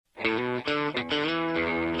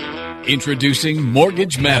Introducing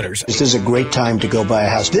Mortgage Matters. This is a great time to go buy a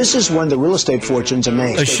house. This is when the real estate fortunes are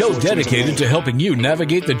made. A show dedicated to helping you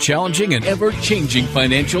navigate the challenging and ever-changing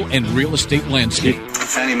financial and real estate landscape.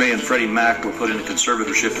 Fannie Mae and Freddie Mac were put into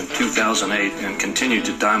conservatorship in 2008 and continue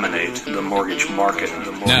to dominate the mortgage market.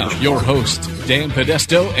 Now, your hosts, Dan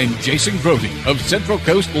Podesto and Jason Brody of Central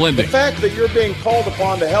Coast Lending. The fact that you're being called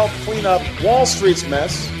upon to help clean up Wall Street's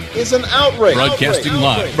mess is an outrage. Broadcasting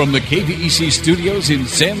live from the KVEC studios in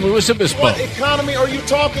San Luis Obispo. What economy are you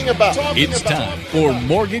talking about? It's time for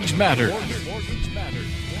Mortgage Matters.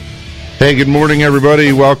 Hey, good morning,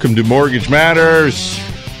 everybody. Welcome to Mortgage Matters.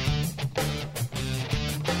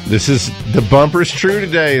 This is the bumper's true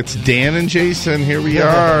today. It's Dan and Jason. Here we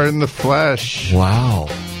are in the flesh. Wow.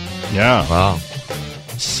 Yeah. Wow.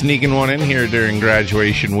 Sneaking one in here during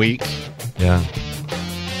graduation week. Yeah.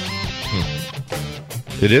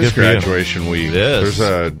 It is Good for you. graduation week. It is.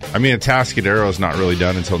 Atascadero is not really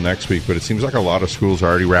done until next week, but it seems like a lot of schools are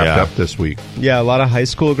already wrapped up this week. Yeah, a lot of high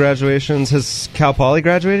school graduations. Has Cal Poly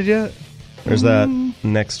graduated yet? Or is that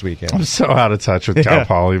next weekend? I'm so out of touch with Cal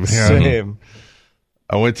Poly. Man. Same.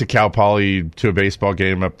 I went to Cal Poly to a baseball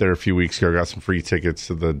game up there a few weeks ago. Got some free tickets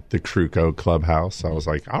to the Cruco Clubhouse. I was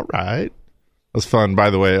like, all right. It was fun.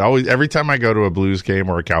 By the way, every time I go to a Blues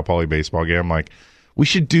game or a Cal Poly baseball game, I'm like, we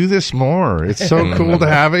should do this more. It's so cool to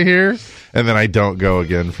have it here. And then I don't go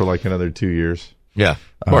again for like another 2 years. Yeah,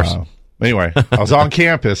 of course. Anyway, I was on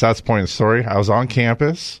campus. That's the point of the story. I was on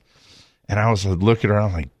campus, and I was looking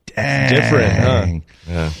around like, dang. Different, huh?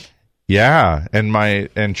 Yeah. Yeah.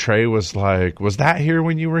 And Trey was like, was that here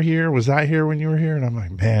when you were here? Was that here when you were here? And I'm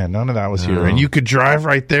like, man, none of that was here. And you could drive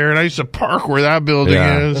right there, and I used to park where that building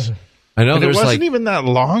is. I know. And it There's wasn't even that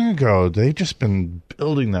long ago. They've just been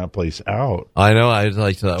building that place out. I know. I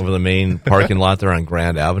like over the main parking lot there on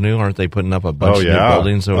Grand Avenue. Aren't they putting up a bunch of new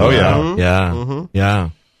buildings over there? Yeah. Yeah. Mm-hmm. Yeah.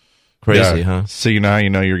 Crazy, huh? So now you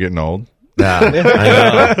know you're getting old. Yeah.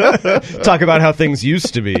 I know. Talk about how things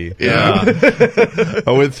used to be. Yeah.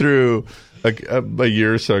 I went through a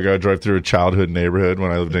year or so ago. I drove through a childhood neighborhood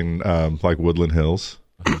when I lived in like Woodland Hills,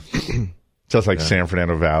 just like San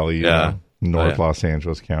Fernando Valley, North Los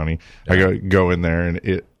Angeles County. Yeah. I go in there and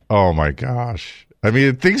it. Oh my gosh! I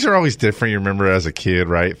mean, things are always different. You remember as a kid,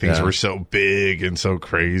 right? Things were so big and so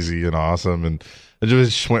crazy and awesome, and I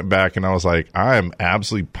just went back and I was like, I am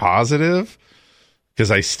absolutely positive. Because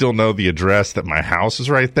I still know the address that my house is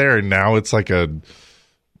right there, and now it's like a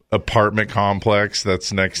apartment complex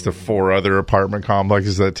that's next to 4 other apartment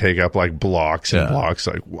complexes that take up like blocks and blocks.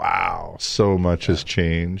 Like, wow, so much has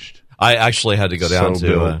changed. I actually had to go down So to.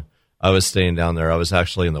 built. I was staying down there. I was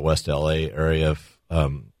actually in the West LA area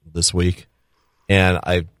this week, and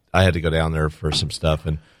I had to go down there for some stuff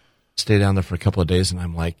and stay down there for a couple of days. And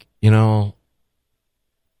I'm like,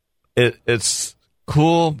 it's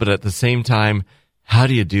cool, but at the same time, how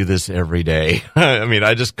do you do this every day? I mean,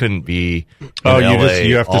 I just couldn't be in LA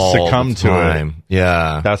you have to succumb to it.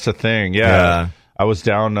 Yeah. That's the thing. Yeah. I was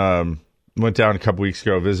down, went down a couple weeks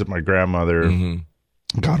ago, visit my grandmother.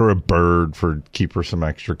 Mm-hmm. Got her a bird keep her some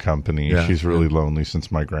extra company. Yeah. She's really lonely since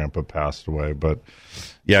my grandpa passed away. But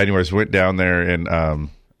yeah, anyways, went down there and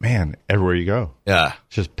man, everywhere you go. Yeah.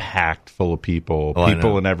 It's just packed full of people. Oh,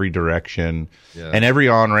 People in every direction. Yeah. And every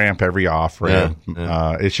on-ramp, every off-ramp.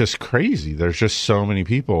 Yeah. It's just crazy. There's just so many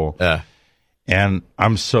people. Yeah. And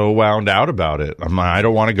I'm so wound out about it. I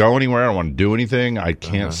don't want to go anywhere. I don't want to do anything. I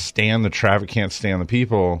can't stand the traffic, can't stand the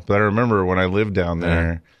people. But I remember when I lived down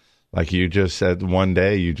there, like you just said, one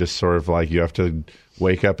day you just sort of like you have to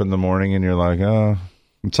wake up in the morning and you're like, oh,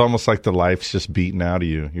 it's almost like the life's just beating out of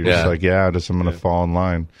you. You're just like, I'm going to fall in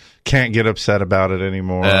line. Can't get upset about it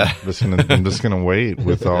anymore. I'm just gonna wait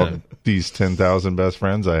with all these 10,000 best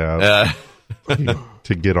friends I have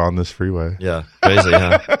to get on this freeway. Yeah. Crazy,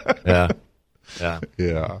 huh? Yeah. Yeah.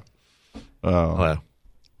 Yeah. Wow.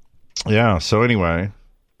 Yeah. So anyway,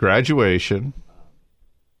 graduation.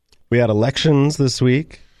 We had elections this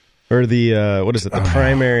week. Or the, the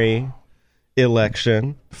primary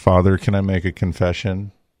election. Father, can I make a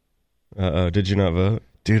confession? Did you not vote?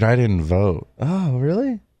 Dude, I didn't vote. Oh,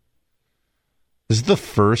 really? This is the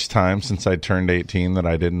first time since I turned 18 that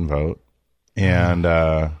I didn't vote. And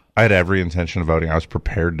I had every intention of voting. I was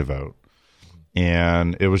prepared to vote.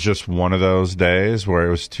 And it was just one of those days where it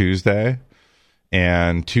was Tuesday.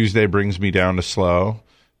 And Tuesday brings me down to slow.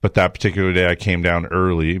 But that particular day I came down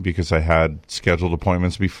early because I had scheduled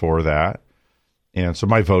appointments before that. And so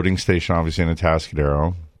my voting station, obviously in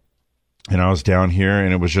Atascadero. And I was down here,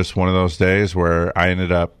 and it was just one of those days where I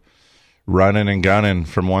ended up running and gunning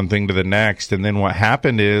from one thing to the next. And then what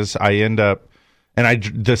happened is I end up, and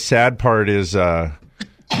the sad part is I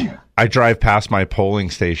I drive past my polling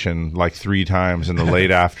station like 3 times in the late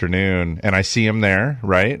afternoon, and I see him there,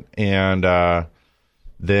 right? And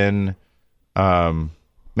then, man,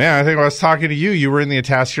 I think I was talking to you. You were in the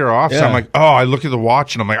Atascadero office. Yeah. I'm like, oh, I look at the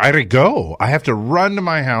watch, and I'm like, I gotta go. I have to run to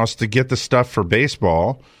my house to get the stuff for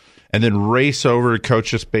baseball, and then race over to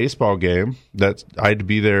coach this baseball game. That I had to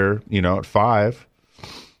be there, at 5.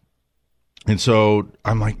 And so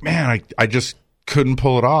I'm like, man, I just couldn't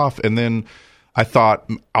pull it off. And then I thought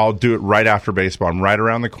I'll do it right after baseball. I'm right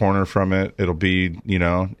around the corner from it. It'll be,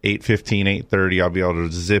 8:15, 8:30. I'll be able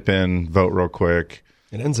to zip in, vote real quick.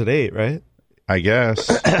 It ends at 8, right? I guess.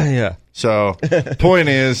 Yeah. So point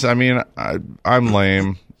is, I mean, I'm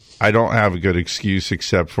lame. I don't have a good excuse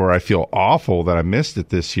except for I feel awful that I missed it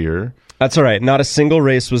this year. That's all right. Not a single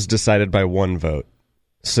race was decided by one vote.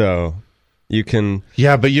 So you can...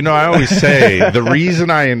 Yeah, but I always say the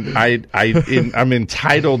reason I'm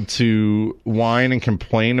entitled to whine and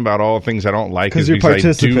complain about all the things I don't like is because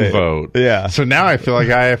I do vote. Yeah. So now I feel like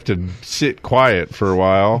I have to sit quiet for a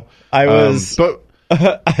while. I was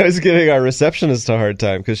giving our receptionist a hard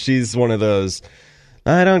time because she's one of those,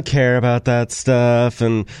 I don't care about that stuff,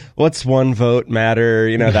 and what's one vote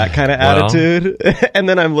matter, that kind of attitude. And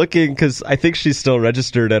then I'm looking because I think she's still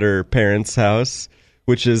registered at her parents' house,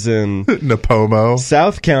 which is in Napomo,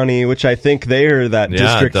 South County, which I think they are that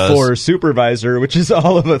District 4 supervisor, which is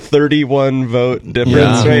all of a 31 vote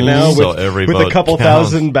difference right now, so with a couple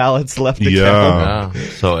thousand ballots left to count. Yeah.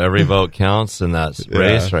 So every vote counts in that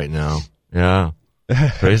race right now. Yeah.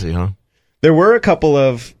 Crazy, huh? There were a couple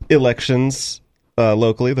of elections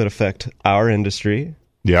locally that affect our industry.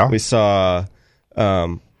 Yeah. We saw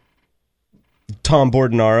Tom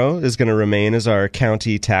Bordenaro is going to remain as our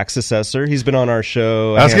county tax assessor. He's been on our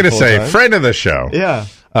show. I was going to say, friend of the show. Yeah.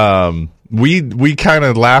 We kind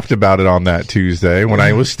of laughed about it on that Tuesday when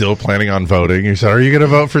I was still planning on voting. You said, "Are you going to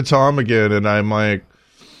vote for Tom again?" And I'm like,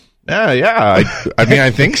 Yeah. I mean,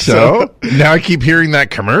 I think so. Now I keep hearing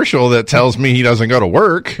that commercial that tells me he doesn't go to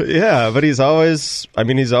work. Yeah, but he's always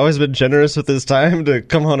been generous with his time to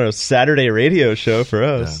come on a Saturday radio show for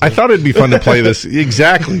us. I thought it'd be fun to play this.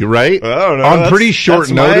 Exactly, right? I don't know. On pretty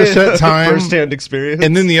short notice at time. First-hand experience.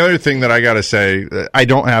 And then the other thing that I got to say, I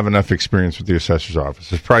don't have enough experience with the assessor's office.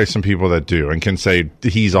 There's probably some people that do and can say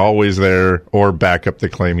he's always there or back up the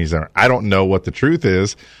claim he's there. I don't know what the truth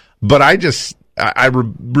is, but I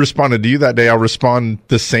responded to you that day. I'll respond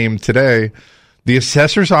the same today. The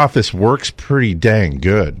assessor's office works pretty dang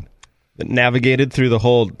good. Navigated through the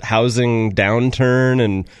whole housing downturn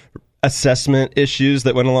and assessment issues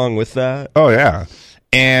that went along with that. Oh, yeah.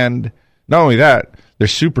 And not only that, they're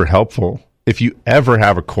super helpful. If you ever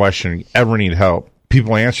have a question, you ever need help,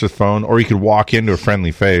 people answer the phone, or you could walk into a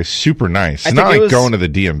friendly face. Super nice. It's not like going to the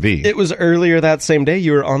DMV. It was earlier that same day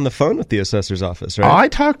you were on the phone with the assessor's office, right? I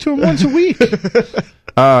talk to them once a week.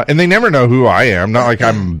 And they never know who I am. Not like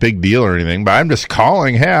I'm a big deal or anything, but I'm just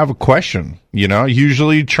calling, hey, I have a question.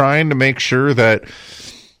 Usually trying to make sure that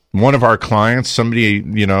one of our clients, somebody,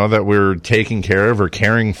 that we're taking care of or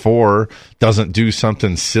caring for, doesn't do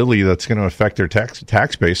something silly that's going to affect their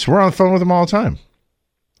tax base. So we're on the phone with them all the time.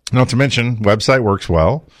 Not to mention, website works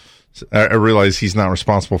well. I realize he's not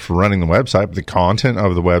responsible for running the website, but the content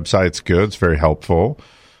of the website's good. It's very helpful.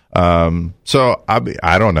 So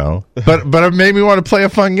I don't know, but it made me want to play a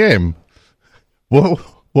fun game. Well,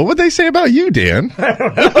 what would they say about you, Dan? I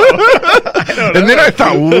don't know. And then I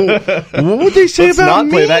thought, well, what would they say about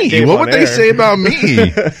me? What would they say about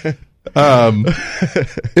me?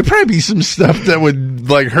 It'd probably be some stuff that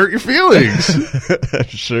would hurt your feelings. I'm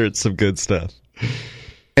sure it's some good stuff.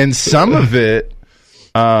 And some of it,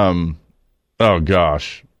 oh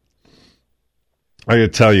gosh, I'll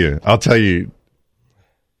tell you,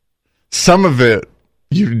 some of it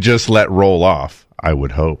you just let roll off, I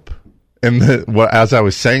would hope. And as I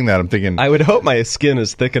was saying that, I'm thinking, I would hope my skin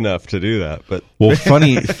is thick enough to do that. But well,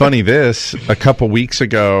 funny this, a couple weeks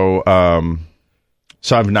ago,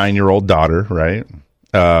 so I have a 9-year-old daughter, right?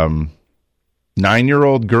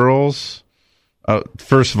 9-year-old girls.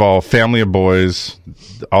 First of all, family of boys.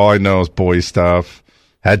 All I know is boy stuff.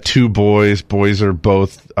 Had 2 boys. Boys are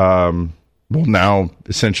both, now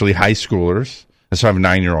essentially high schoolers. And so I have a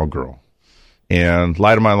 9-year-old girl. And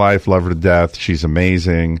light of my life, love her to death. She's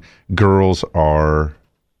amazing. Girls are,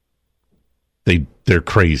 they're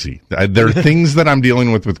crazy. There are things that I'm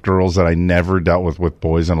dealing with girls that I never dealt with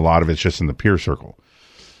boys, and a lot of it's just in the peer circle.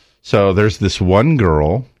 So there's this one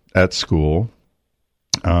girl at school,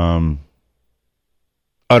 utter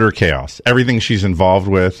chaos. Everything she's involved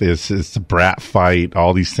with is a brat fight,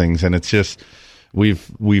 all these things. And it's just,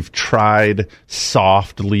 We've tried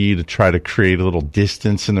softly to try to create a little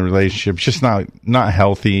distance in the relationship. It's just not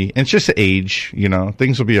healthy. And it's just age,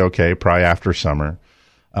 things will be okay probably after summer.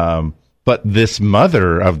 But this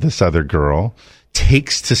mother of this other girl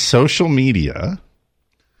takes to social media,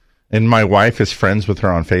 and my wife is friends with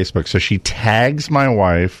her on Facebook. So she tags my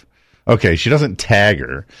wife. Okay, she doesn't tag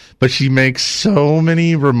her, but she makes so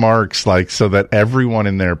many remarks so that everyone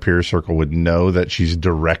in their peer circle would know that she's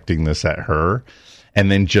directing this at her,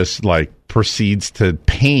 and then just proceeds to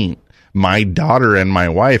paint my daughter and my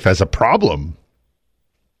wife as a problem.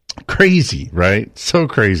 Crazy, right? So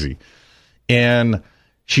crazy. And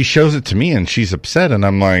she shows it to me and she's upset, and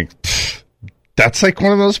I'm like, that's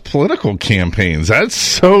one of those political campaigns. That's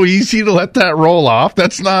so easy to let that roll off.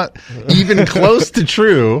 That's not even close to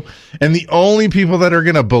true. And the only people that are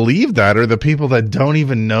going to believe that are the people that don't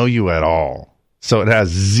even know you at all. So it has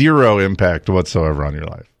zero impact whatsoever on your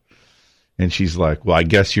life. And she's like, well, I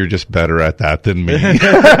guess you're just better at that than me.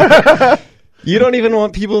 You don't even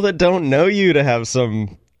want people that don't know you to have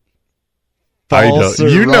some false or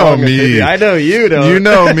you know me. Opinion. I know you don't. You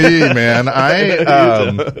know me, man.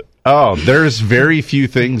 There's very few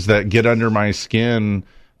things that get under my skin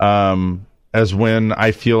as when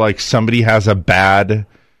I feel like somebody has a bad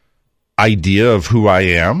idea of who I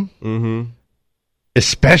am. Mm-hmm.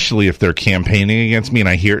 Especially if they're campaigning against me and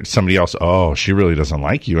I hear somebody else, oh, she really doesn't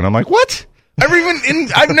like you. And I'm like, what? I've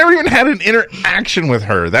never even had an interaction with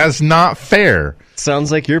her. That's not fair.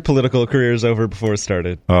 Sounds like your political career is over before it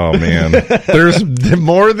started. Oh, man. There's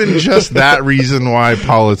more than just that reason why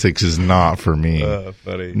politics is not for me.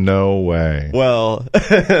 Funny. No way. Well,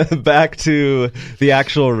 back to the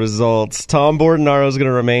actual results. Tom Bordenaro is going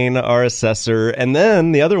to remain our assessor. And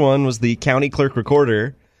then the other one was the county clerk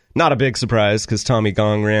recorder. Not a big surprise because Tommy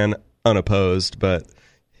Gong ran unopposed, but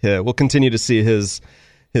we'll continue to see his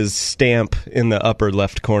stamp in the upper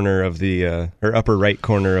left corner of the or upper right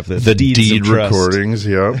corner of the deed recordings.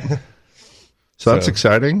 Yep. So that's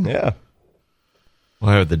exciting. Yeah. Well,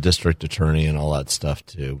 I have the district attorney and all that stuff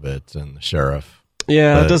too, and the sheriff.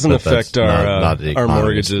 Yeah, it doesn't affect our our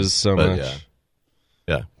mortgages so much.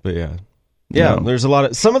 Yeah. But yeah. There's a lot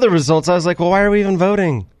of some of the results. I was like, well, why are we even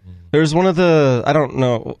voting? There's one of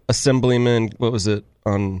the assemblymen. What was it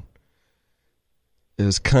on? It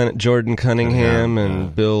was Jordan Cunningham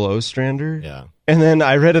and Bill Ostrander. Yeah. And then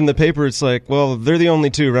I read in the paper, it's like, well, they're the only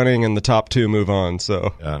two running and the top two move on.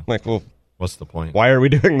 So, well, what's the point? Why are we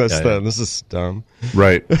doing this then? This is dumb.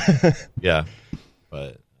 Right. Yeah.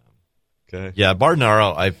 But, okay. Yeah,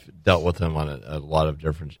 Bordenaro, I've dealt with him on a lot of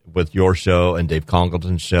different, with your show and Dave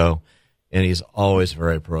Congleton's show, and he's always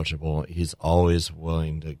very approachable. He's always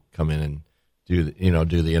willing to come in and do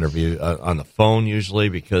the interview on the phone usually,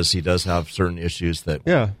 because he does have certain issues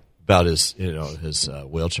about his his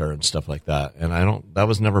wheelchair and stuff like that. And that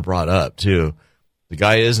was never brought up too. The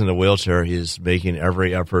guy is in a wheelchair. He's making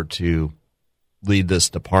every effort to lead this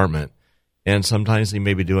department, and sometimes he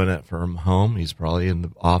may be doing it from home. He's probably in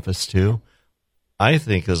the office too. I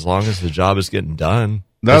think as long as the job is getting done,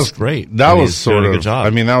 that's great. That was sort of a good job.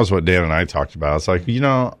 I mean, that was what Dan and I talked about. It's like,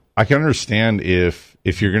 I can understand if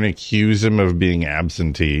you're going to accuse him of being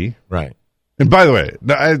absentee. Right. And by the way,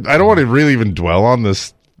 I don't want to really even dwell on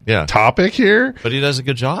this topic here. But he does a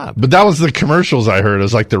good job. But that was the commercials I heard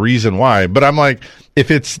as the reason why. But I'm like,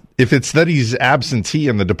 if it's that he's absentee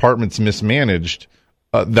and the department's mismanaged,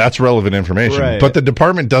 that's relevant information. Right. But the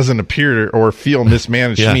department doesn't appear or feel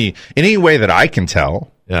mismanaged to me in any way that I can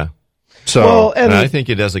tell. Yeah. So, and I think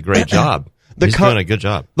he does a great job. He's doing a good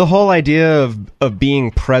job. The whole idea of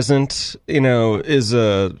being present, is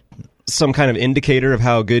some kind of indicator of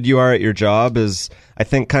how good you are at your job is, I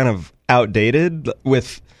think, kind of outdated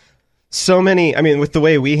with so many. I mean, with the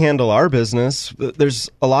way we handle our business,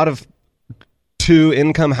 there's a lot of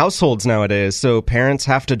two-income households nowadays. So parents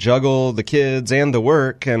have to juggle the kids and the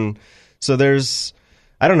work. And so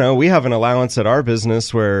we have an allowance at our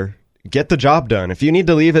business where get the job done. If you need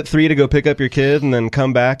to leave at 3 to go pick up your kid and then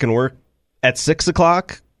come back and work at 6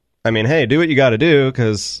 o'clock, I mean, hey, do what you got to do,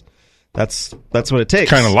 because that's what it takes.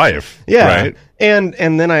 Kind of life. Yeah. Right? And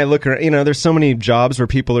then I look around, there's so many jobs where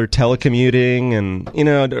people are telecommuting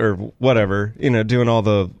and, or whatever, doing all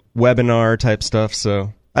the webinar type stuff.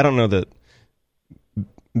 So I don't know that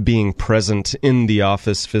being present in the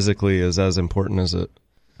office physically is as important as it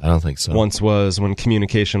I don't think so. Once was, when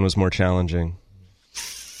communication was more challenging.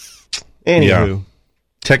 Anywho.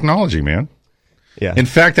 Technology, man. Yeah. In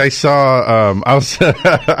fact, I saw,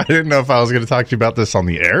 I didn't know if I was going to talk to you about this on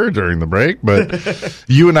the air during the break, but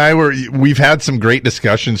you and I we've had some great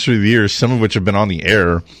discussions through the years, some of which have been on the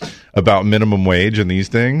air, about minimum wage and these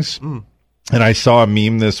things. And I saw a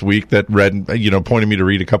meme this week that pointed me to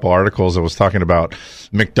read a couple articles that was talking about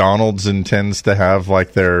McDonald's intends to have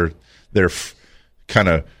like their kind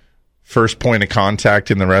of first point of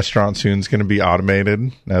contact in the restaurant soon is going to be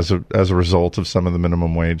automated as a result of some of the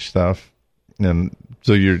minimum wage stuff. And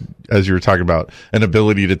so as you were talking about an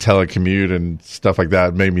ability to telecommute and stuff like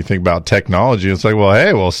that, made me think about technology. It's like,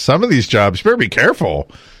 well, some of these jobs, you better be careful.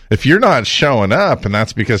 If you're not showing up, and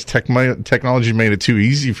that's because technology made it too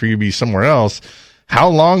easy for you to be somewhere else, how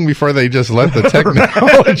long before they just let the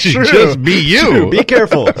technology just be you? True. Be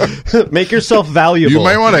careful. Make yourself valuable. You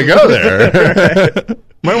might want to go there.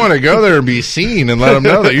 Might want to go there and be seen and let them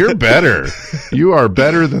know that you're better. You are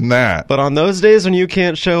better than that. But on those days when you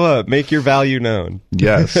can't show up, make your value known.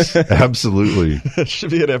 Yes, absolutely. It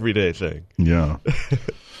should be an everyday thing. Yeah.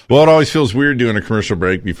 Well, it always feels weird doing a commercial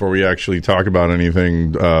break before we actually talk about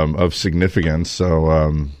anything of significance.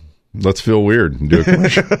 So let's feel weird and do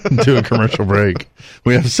a commercial break.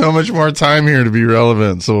 We have so much more time here to be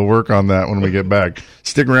relevant, so we'll work on that when we get back.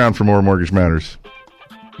 Stick around for more Mortgage Matters.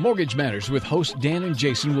 Mortgage Matters with hosts Dan and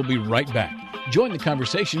Jason will be right back. Join the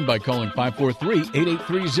conversation by calling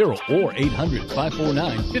 543-8830 or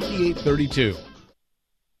 800-549-5832.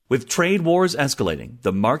 With trade wars escalating,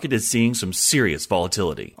 the market is seeing some serious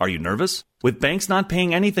volatility. Are you nervous? With banks not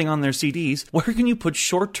paying anything on their CDs, where can you put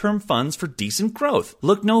short-term funds for decent growth?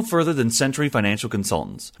 Look no further than Century Financial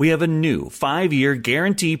Consultants. We have a new 5-year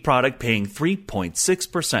guarantee product paying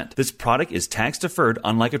 3.6%. This product is tax-deferred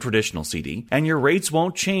unlike a traditional CD, and your rates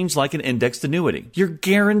won't change like an indexed annuity. You're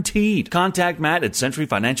guaranteed. Contact Matt at Century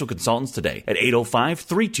Financial Consultants today at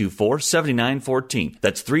 805-324-7914.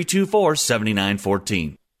 That's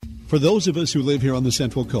 324-7914. For those of us who live here on the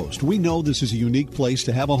Central Coast, we know this is a unique place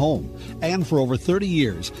to have a home. And for over 30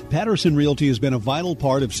 years, Patterson Realty has been a vital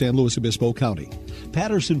part of San Luis Obispo County.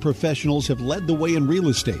 Patterson professionals have led the way in real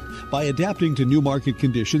estate by adapting to new market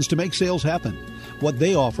conditions to make sales happen. What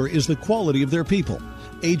they offer is the quality of their people,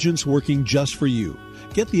 agents working just for you.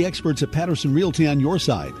 Get the experts at Patterson Realty on your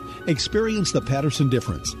side. Experience the Patterson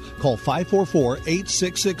difference. Call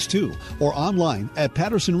 544-8662 or online at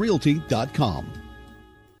pattersonrealty.com.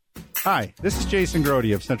 Hi, this is Jason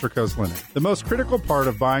Grody of Central Coast Lending. The most critical part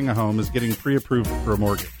of buying a home is getting pre-approved for a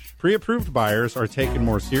mortgage. Pre-approved buyers are taken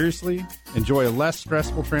more seriously, enjoy a less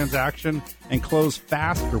stressful transaction, and close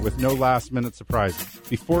faster with no last-minute surprises.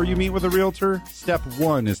 Before you meet with a realtor, step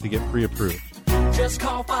 1 is to get pre-approved. Just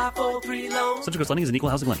call 543-LOAN. Central Coast Lending is an equal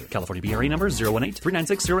housing lender. California BRA number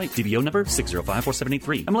 018-39608. DBO number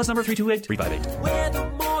 6054783. MLS number 328358. We're the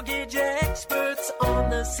mortgage experts on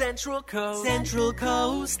the Central Coast. Central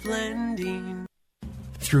Coast Lending.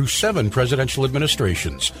 Through 7 presidential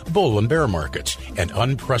administrations, bull and bear markets, and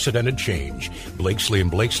unprecedented change, Blakesley &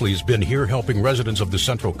 Blakesley has been here helping residents of the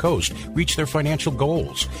Central Coast reach their financial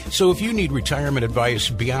goals. So if you need retirement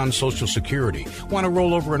advice beyond Social Security, want to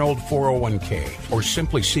roll over an old 401k, or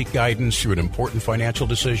simply seek guidance through an important financial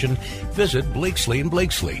decision, visit Blakesley &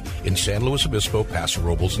 Blakesley in San Luis Obispo, Paso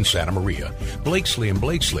Robles, and Santa Maria. Blakesley &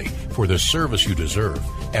 Blakesley for the service you deserve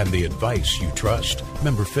and the advice you trust.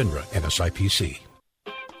 Member FINRA and SIPC.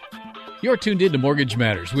 You're tuned in to Mortgage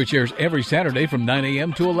Matters, which airs every Saturday from 9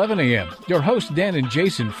 a.m. to 11 a.m. Your hosts, Dan and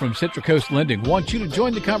Jason from Central Coast Lending, want you to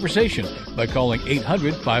join the conversation by calling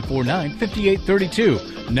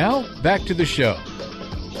 800-549-5832. Now, back to the show.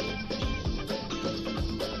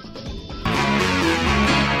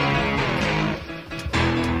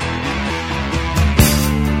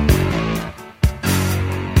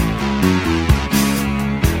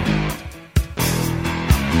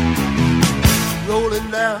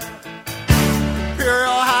 Rolling down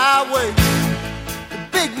Imperial Highway, the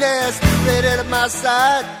big nasty redhead at my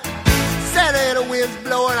side. Santa Ana winds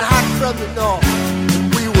blowing hot from the north,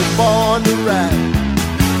 and we were born to ride.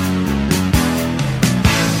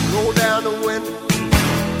 Roll down the window,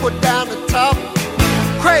 put down the top,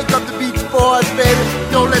 crank up the Beach Boys, baby.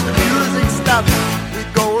 Don't let the music stop. We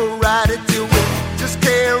gonna ride it till we just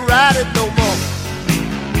can't ride it no more.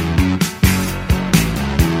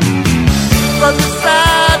 From the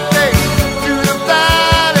side bay to the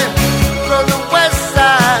valley, from the west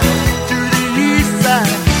side to the east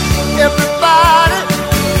side, everybody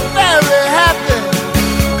very happy,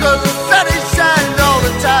 'cause the sun is shining all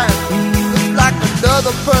the time. It's like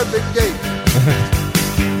another perfect day.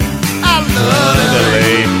 I love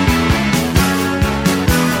it.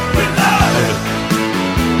 We love it.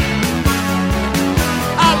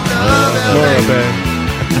 I love it.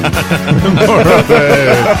 More of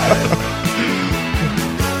it.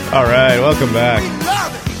 All right, welcome back.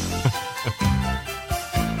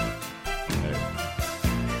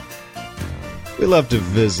 We love to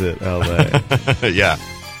visit LA. Yeah.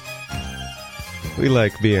 We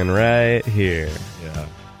like being right here. Yeah.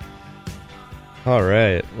 All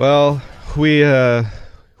right. Well, we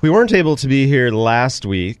weren't able to be here last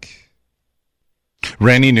week.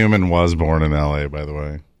 Randy Newman was born in L.A., by the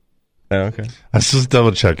way. Oh, okay. I was just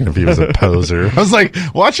double checking if he was a poser. I was like,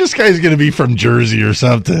 watch, this guy's going to be from Jersey or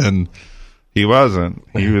something. He wasn't.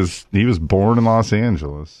 He was born in Los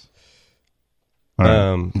Angeles. All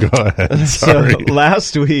right, go ahead. Sorry. So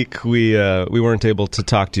last week we weren't able to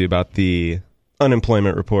talk to you about the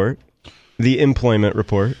unemployment report, the employment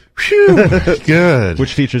report. Phew, good.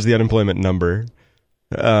 Which features the unemployment number.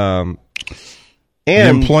 And the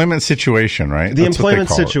employment situation, right? The employment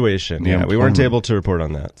situation. Yeah, we weren't able to report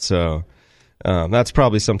on that. So that's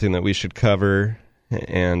probably something that we should cover.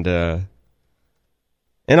 And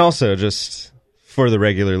also, just for the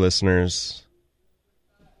regular listeners,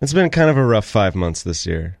 it's been kind of a rough 5 months this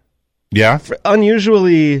year. Yeah?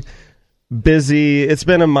 Unusually busy. It's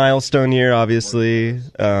been a milestone year, obviously,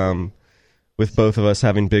 with both of us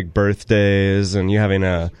having big birthdays and you having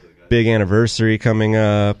a big anniversary coming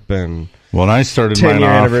up. And well, I started 10-year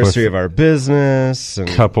anniversary of our business. A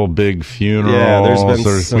couple big funerals.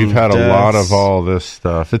 Yeah, we've had a lot of all this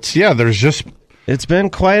stuff. It's been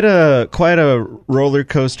quite a roller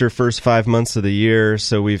coaster first 5 months of the year,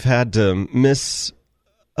 so we've had to miss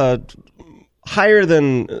a higher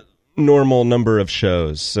than normal number of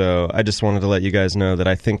shows. So I just wanted to let you guys know that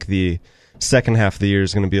I think the second half of the year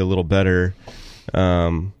is going to be a little better.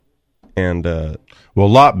 Well, a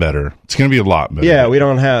lot better. It's going to be a lot better. Yeah,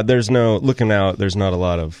 there's not a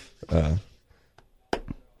lot of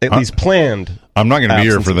at least planned. I'm not going to be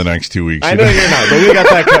here for the next 2 weeks. I know you're not, but we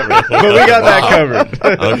got that covered.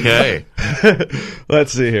 Okay.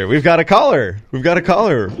 Let's see here. We've got a caller. We've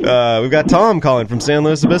got Tom calling from San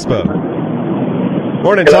Luis Obispo.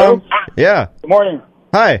 Morning, Hello? Tom. Yeah. Good morning.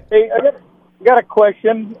 Hi. Hey, I got a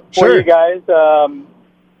question for Sure. you guys.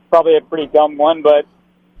 Probably a pretty dumb one, but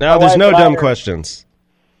No, there's no dumb questions.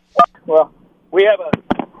 Well, we have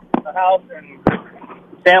a house in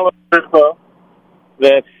San Luis Obispo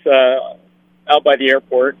that's out by the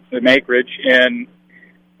airport, the acreage, and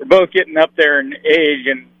we're both getting up there in age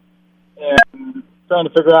and trying to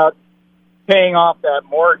figure out paying off that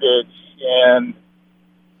mortgage. And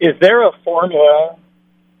is there a formula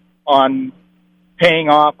on paying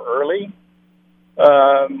off early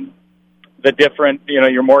the different,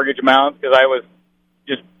 your mortgage amounts? Because I was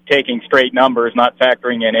just taking straight numbers, not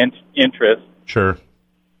factoring in interest. Sure.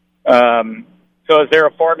 So is there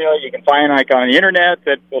a formula you can find on the internet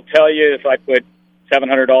that will tell you if I put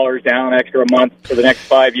 $700 down extra a month for the next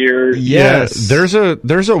 5 years? Yes. Yeah,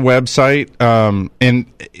 there's a website, and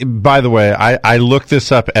by the way, I look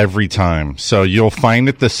this up every time, so you'll find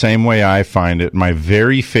it the same way I find it. My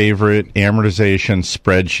very favorite amortization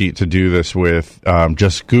spreadsheet to do this with,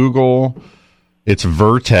 just Google, it's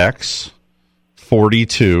Vertex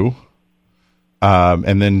 42,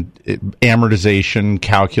 and then amortization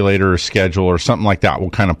calculator or schedule or something like that will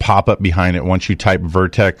kind of pop up behind it once you type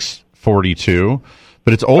Vertex 42.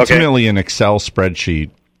 But it's ultimately an Excel spreadsheet.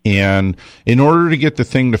 And in order to get the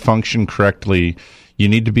thing to function correctly, you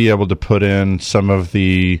need to be able to put in some of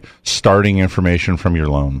the starting information from your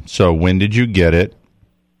loan. So when did you get it?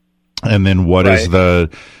 And then what is the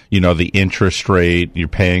interest rate you're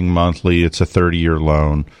paying monthly? It's a 30-year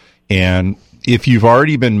loan. And if you've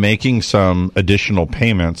already been making some additional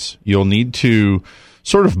payments, you'll need to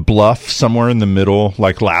sort of bluff somewhere in the middle,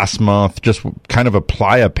 like last month, just kind of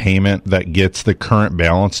apply a payment that gets the current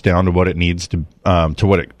balance down to what it needs to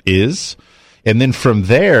what it is. And then from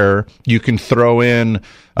there, you can throw in,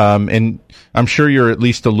 and I'm sure you're at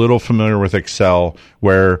least a little familiar with Excel,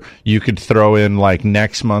 where you could throw in like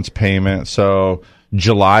next month's payment. So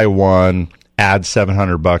July 1, add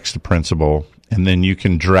 $700 to principal. And then you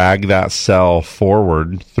can drag that cell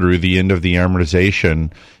forward through the end of the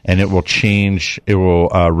amortization, and it will change. It will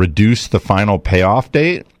reduce the final payoff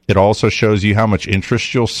date. It also shows you how much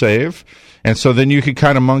interest you'll save. And so then you can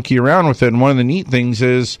kind of monkey around with it. And one of the neat things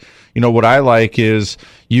is, what I like is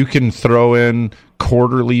you can throw in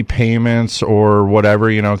quarterly payments or whatever,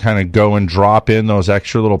 kind of go and drop in those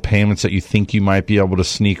extra little payments that you think you might be able to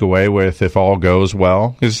sneak away with if all goes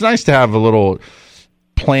well. It's nice to have a little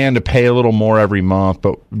plan to pay a little more every month,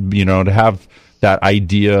 but to have that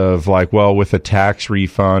idea of like, well, with a tax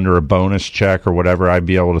refund or a bonus check or whatever, I'd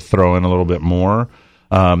be able to throw in a little bit more,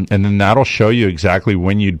 and then that'll show you exactly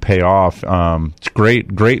when you'd pay off. It's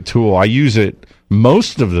great tool. I use it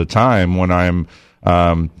most of the time when I'm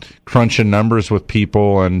crunching numbers with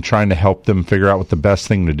people and trying to help them figure out what the best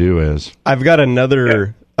thing to do is. I've got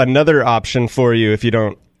another option for you if you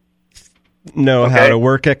don't know how to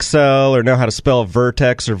work Excel or know how to spell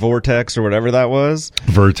vertex or vortex or whatever that was.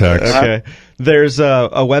 Vertex. Okay. There's a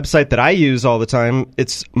website that I use all the time.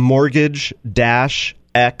 It's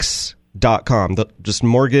mortgage-x.com. Just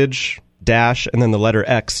mortgage- and then the letter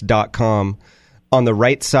x.com. On the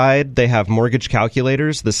right side, they have mortgage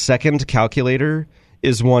calculators. The second calculator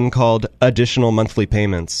is one called additional monthly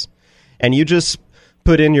payments. And you just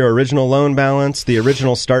put in your original loan balance, the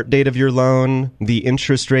original start date of your loan, the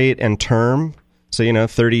interest rate and term. So,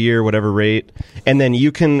 30-year, whatever rate. And then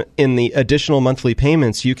you can, in the additional monthly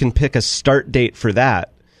payments, you can pick a start date for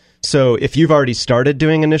that. So if you've already started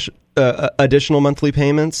doing additional monthly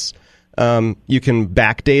payments, you can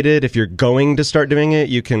backdate it. If you're going to start doing it,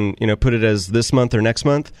 you can, put it as this month or next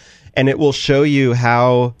month. And it will show you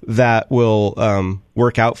how that will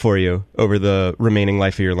work out for you over the remaining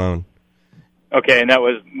life of your loan. Okay, and that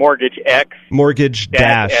was Mortgage X?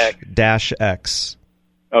 Mortgage-X.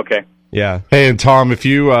 Okay. Yeah. Hey, and Tom, if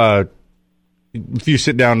you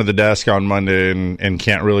sit down to the desk on Monday and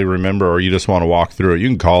can't really remember, or you just want to walk through it, you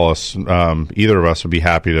can call us. Either of us would be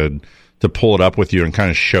happy to pull it up with you and kind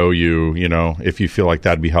of show you, if you feel like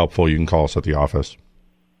that'd be helpful, you can call us at the office.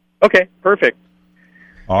 Okay, perfect.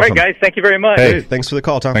 Awesome. All right, guys, thank you very much. Hey, thanks for the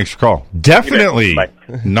call, Tom. Thanks for the call. Definitely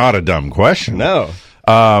not a dumb question. No.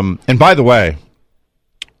 And by the way,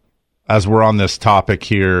 as we're on this topic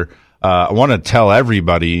here, I want to tell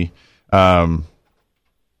everybody, grab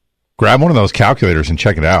one of those calculators and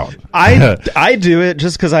check it out. I do it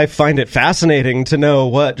just because I find it fascinating to know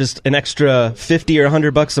what just an extra $50 or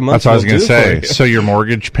 $100 a month. That's what I was going to say. So your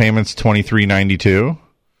mortgage payment's $2,392.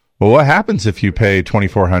 Well, what happens if you pay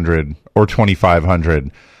 $2,400 or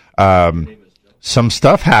 $2,500? Some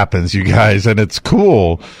stuff happens, you guys, and it's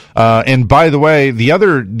cool. And by the way, the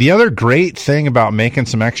other great thing about making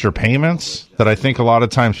some extra payments that I think a lot of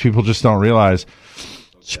times people just don't realize,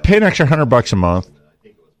 you pay an extra $100 a month.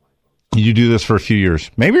 You do this for a few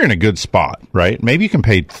years. Maybe you're in a good spot, right? Maybe you can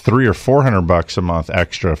pay $300 or $400 a month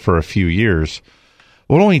extra for a few years.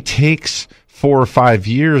 Well, it only takes 4 or 5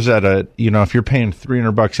 years at if you're paying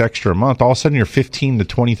 $300 extra a month, all of a sudden you're $15,000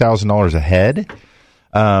 to $20,000 ahead.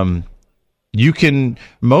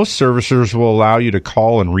 Most servicers will allow you to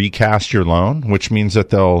call and recast your loan, which means that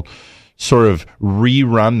they'll sort of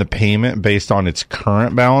rerun the payment based on its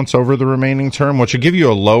current balance over the remaining term, which will give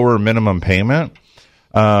you a lower minimum payment.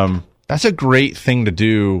 That's a great thing to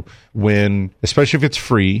do especially if it's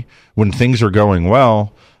free, when things are going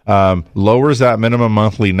well. Lowers that minimum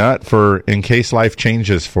monthly nut in case life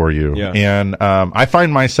changes for you. Yeah. And I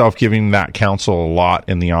find myself giving that counsel a lot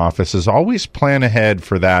in the office, is always plan ahead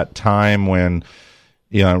for that time when,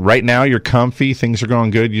 right now you're comfy, things are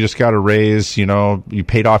going good. You just got a raise, you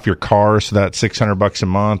paid off your car, so that's $600 a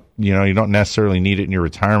month. You don't necessarily need it in your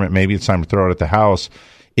retirement. Maybe it's time to throw it at the house.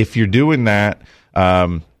 If you're doing that,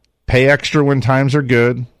 pay extra when times are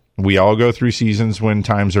good. We all go through seasons when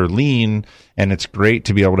times are lean, and it's great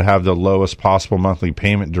to be able to have the lowest possible monthly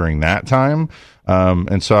payment during that time.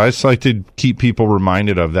 And so I just like to keep people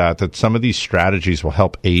reminded of that some of these strategies will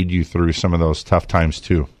help aid you through some of those tough times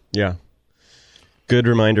too. Yeah. Good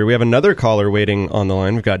reminder. We have another caller waiting on the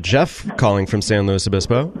line. We've got Jeff calling from San Luis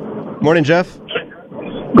Obispo. Morning, Jeff.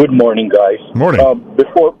 Good morning, guys. Morning.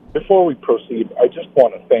 Before we proceed, I just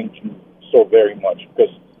want to thank you so very much,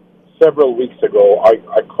 because several weeks ago,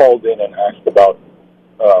 I called in and asked about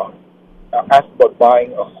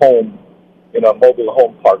buying a home in a mobile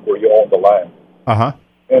home park where you own the land. Uh-huh.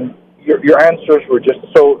 And your answers were just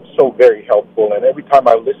so very helpful. And every time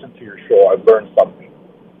I listen to your show, I've learned something.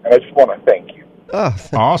 And I just want to thank you. Oh,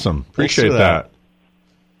 awesome. Appreciate that.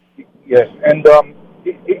 Yes. And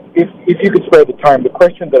if you could spare the time, the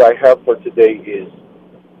question that I have for today is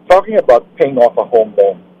talking about paying off a home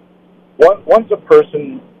loan. Once a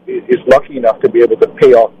person is lucky enough to be able to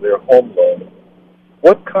pay off their home loan,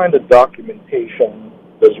 what kind of documentation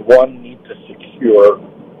does one need to secure,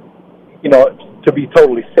 to be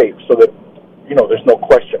totally safe, so that, there's no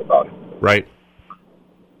question about it? Right.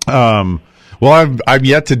 Well, I'm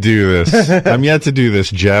yet to do this. I'm yet to do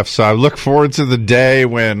this, Jeff. So I look forward to the day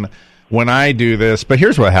when I do this. But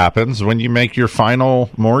here's what happens when you make your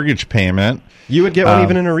final mortgage payment. You would get one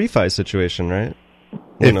even in a refi situation, right?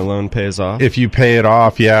 When a loan pays off. If you pay it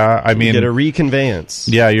off, yeah. I mean, you get a reconveyance.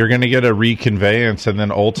 Yeah, you're going to get a reconveyance, and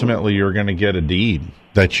then ultimately you're going to get a deed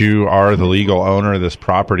that you are the legal owner of this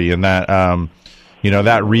property. And that,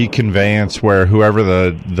 that reconveyance where whoever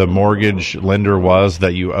the mortgage lender was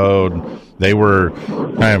that you owed, they were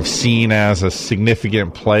kind of seen as a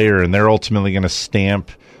significant player, and they're ultimately going to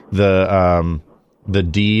stamp the the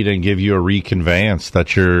deed and give you a reconveyance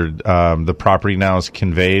that your the property now is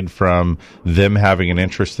conveyed from them having an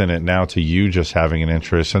interest in it now to you just having an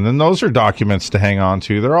interest. And then those are documents to hang on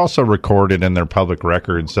to. They're also recorded in their public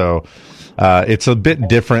record. So it's a bit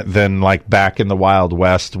different than like back in the Wild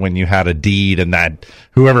West when you had a deed and that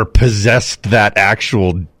whoever possessed that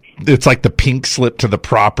actual, it's like the pink slip to the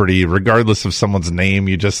property, regardless of someone's name.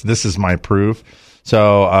 This is my proof.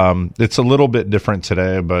 So it's a little bit different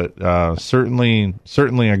today, but certainly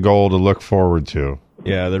a goal to look forward to.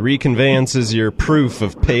 Yeah, the reconveyance is your proof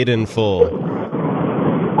of paid in full.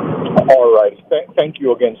 All right. Thank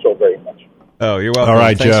you again so very much. Oh, you're welcome. All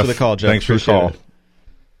right, Thanks Jeff. for the call, Jeff. Thanks for the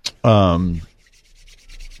call.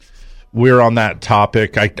 We're on that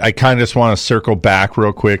topic. I kind of just want to circle back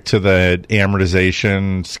real quick to the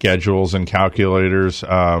amortization schedules and calculators.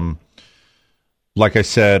 Like I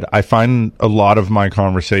said, I find a lot of my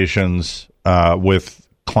conversations with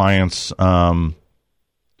clients are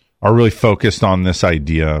really focused on this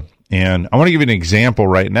idea. And I want to give you an example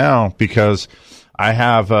right now because I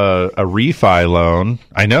have a refi loan.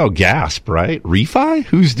 I know, gasp, right? Refi?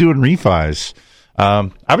 Who's doing refis?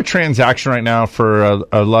 I have a transaction right now for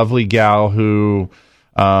a lovely gal who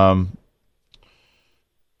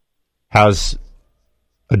has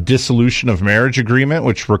a dissolution of marriage agreement,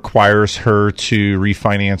 which requires her to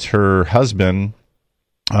refinance her husband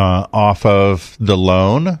off of the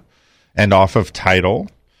loan and off of title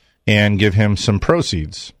and give him some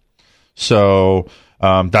proceeds. So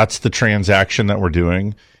that's the transaction that we're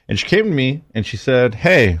doing. And she came to me and she said,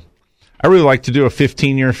 hey, I really like to do a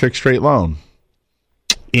 15-year fixed rate loan.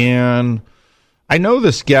 And I know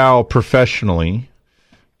this gal professionally,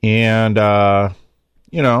 and,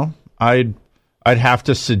 I'd have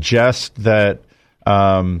to suggest that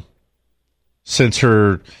since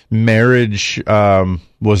her marriage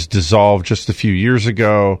was dissolved just a few years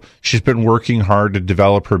ago, she's been working hard to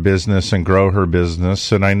develop her business and grow her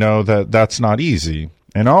business. And I know that that's not easy.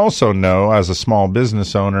 And I also know as a small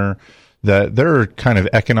business owner that there are kind of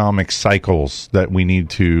economic cycles that we need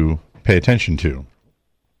to pay attention to.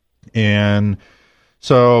 And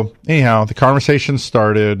so anyhow, the conversation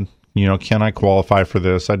started, can I qualify for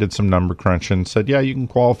this? I did some number crunching, said, yeah, you can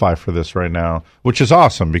qualify for this right now, which is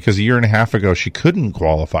awesome because a year and a half ago, she couldn't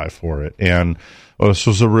qualify for it. And this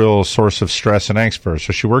was a real source of stress and angst for her.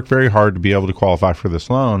 So she worked very hard to be able to qualify for this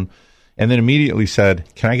loan and then immediately said,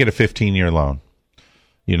 can I get a 15-year loan?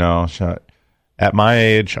 At my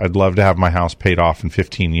age, I'd love to have my house paid off in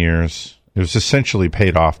 15 years. It was essentially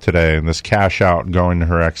paid off today, and this cash out going to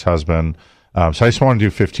her ex-husband. So I just want to do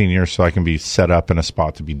 15 years so I can be set up in a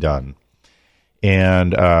spot to be done.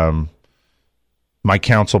 And my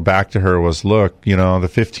counsel back to her was, look, the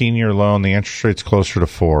 15-year loan, the interest rate's closer to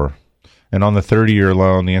 4. And on the 30-year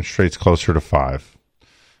loan, the interest rate's closer to 5.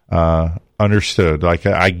 Understood. Like,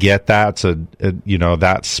 I get that.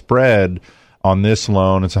 That spread on this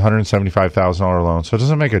loan, it's a $175,000 loan. So it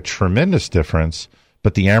doesn't make a tremendous difference,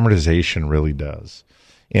 but the amortization really does.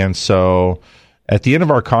 And so at the end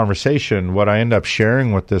of our conversation, what I end up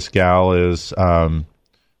sharing with this gal is,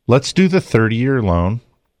 let's do the 30-year loan,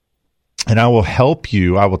 and I will help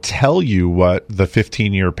you. I will tell you what the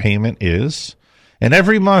 15-year payment is. And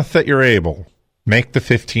every month that you're able, make the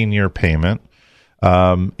 15-year payment.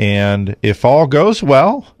 And if all goes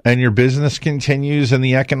well and your business continues and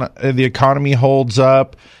the economy holds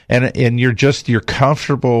up and you're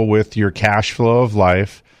comfortable with your cash flow of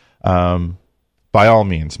life, by all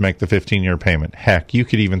means, make the 15-year payment. Heck, you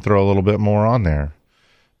could even throw a little bit more on there.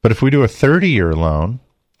 But if we do a 30-year loan,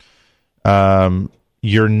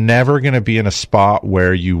 you're never going to be in a spot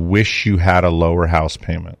where you wish you had a lower house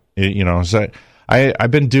payment. So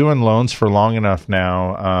I've been doing loans for long enough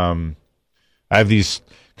now. I have these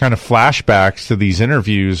kind of flashbacks to these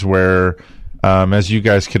interviews where, as you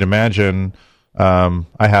guys could imagine, I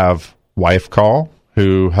have wife call,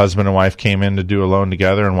 who husband and wife came in to do a loan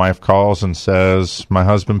together, and wife calls and says, my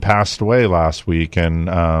husband passed away last week, and,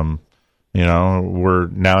 now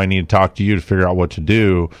I need to talk to you to figure out what to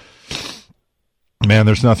do. Man,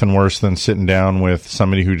 there's nothing worse than sitting down with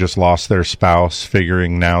somebody who just lost their spouse,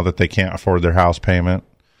 figuring now that they can't afford their house payment.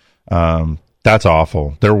 That's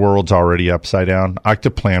awful. Their world's already upside down. I like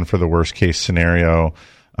to plan for the worst case scenario.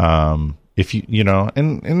 If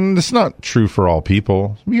and it's not true for all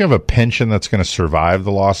people. You have a pension that's going to survive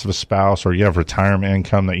the loss of a spouse, or you have retirement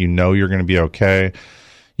income that you're going to be okay.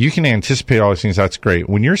 You can anticipate all these things. That's great.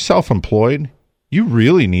 When you're self-employed, you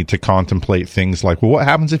really need to contemplate things like, well, what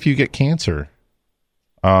happens if you get cancer?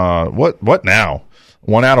 What now?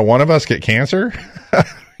 1 out of 1 of us get cancer?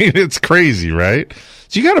 It's crazy, right?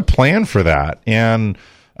 So you got to plan for that. And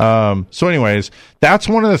So anyways, that's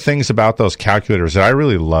one of the things about those calculators that I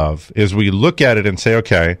really love is we look at it and say,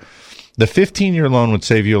 okay, the 15-year loan would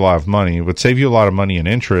save you a lot of money, would save you a lot of money in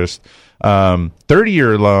interest.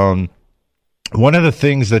 30-year loan, one of the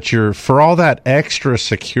things that for all that extra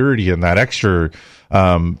security and that extra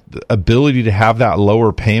ability to have that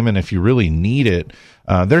lower payment if you really need it,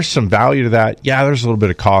 there's some value to that. Yeah, there's a little bit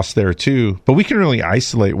of cost there too, but we can really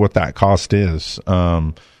isolate what that cost is.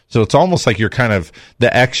 So it's almost like you're kind of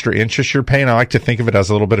the extra interest you're paying. I like to think of it as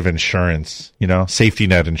a little bit of insurance, safety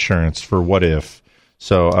net insurance for what if.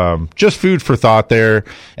 So just food for thought there.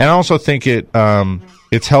 And I also think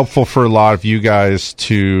it's helpful for a lot of you guys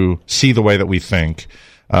to see the way that we think.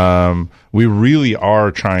 We really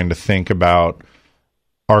are trying to think about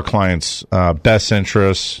our clients' best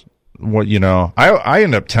interests. I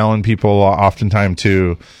end up telling people oftentimes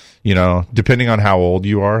too, depending on how old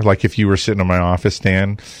you are, like if you were sitting in my office,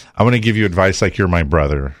 Dan, I'm going to give you advice like you're my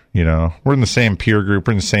brother. We're in the same peer group,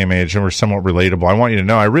 we're in the same age, and we're somewhat relatable. I want you to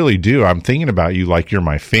know I really do. I'm thinking about you like you're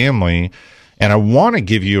my family, and I want to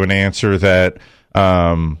give you an answer that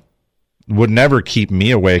would never keep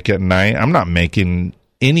me awake at night. I'm not making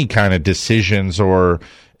any kind of decisions or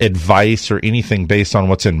advice or anything based on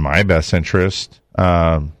what's in my best interest.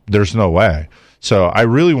 There's no way. So I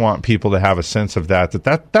really want people to have a sense of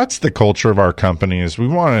that's the culture of our company. Is we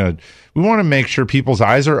want to make sure people's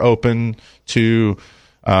eyes are open to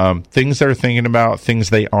things they're thinking about, things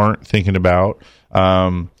they aren't thinking about,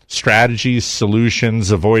 strategies, solutions,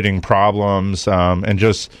 avoiding problems, and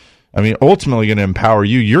just, ultimately going to empower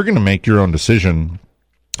you. You're going to make your own decision.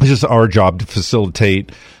 It's just our job to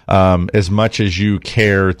facilitate as much as you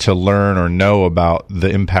care to learn or know about the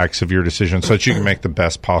impacts of your decision so that you can make the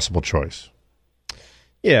best possible choice.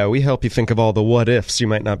 Yeah, we help you think of all the what ifs you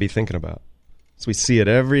might not be thinking about. So we see it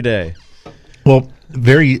every day. Well,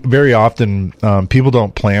 very, very often people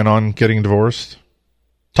don't plan on getting divorced.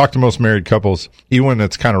 Talk to most married couples, even when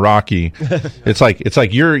it's kind of rocky. It's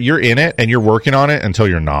like you're in it and you're working on it until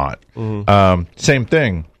you're not. Mm-hmm. Same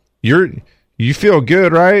thing. You feel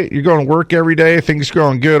good, right? You're going to work every day. Things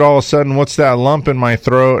going good. All of a sudden, what's that lump in my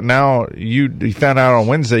throat? Now you found out on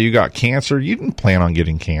Wednesday you got cancer. You didn't plan on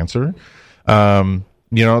getting cancer.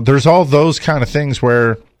 There's all those kind of things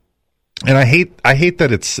where, and I hate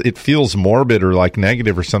that it feels morbid or like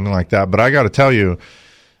negative or something like that. But I got to tell you,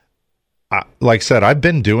 like I said, I've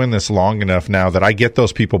been doing this long enough now that I get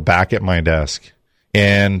those people back at my desk.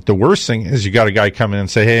 And the worst thing is you got a guy come in and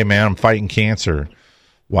say, "Hey man, I'm fighting cancer."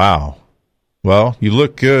 Wow. Well, you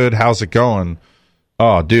look good. How's it going?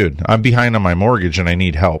 Oh, dude, I'm behind on my mortgage and I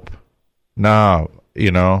need help. No,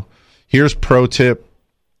 here's pro tip.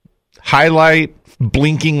 Highlight,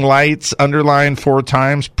 blinking lights, underline 4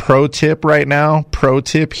 times. Pro tip right now. Pro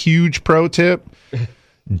tip, huge pro tip.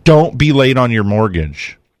 Don't be late on your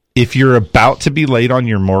mortgage. If you're about to be late on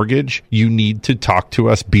your mortgage, you need to talk to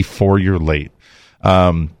us before you're late.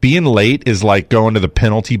 Being late is like going to the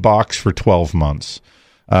penalty box for 12 months.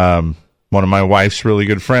 One of my wife's really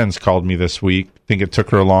good friends called me this week. I think it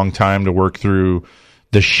took her a long time to work through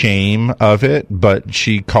the shame of it, but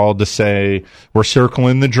she called to say, we're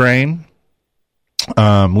circling the drain.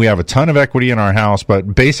 We have a ton of equity in our house,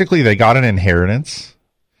 but basically they got an inheritance.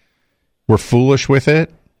 We're foolish with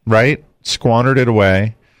it, right? Squandered it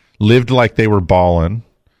away, lived like they were balling,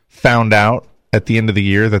 found out at the end of the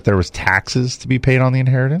year that there was taxes to be paid on the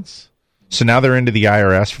inheritance. So now they're into the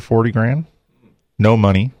IRS for $40,000. No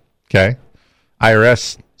money. Okay.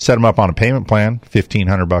 IRS set them up on a payment plan,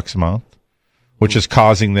 $1,500 a month, which is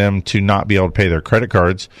causing them to not be able to pay their credit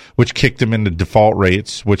cards, which kicked them into default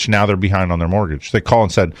rates, which now they're behind on their mortgage. They call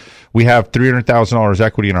and said, we have $300,000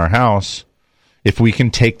 equity in our house. If we can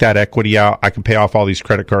take that equity out, I can pay off all these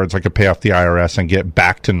credit cards. I can pay off the IRS and get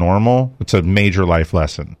back to normal. It's a major life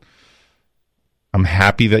lesson. I'm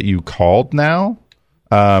happy that you called now.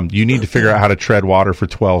 You need to figure out how to tread water for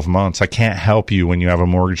 12 months. I can't help you when you have a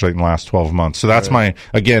mortgage late in the last 12 months. So that's my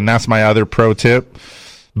other pro tip.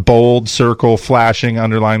 Bold, circle, flashing,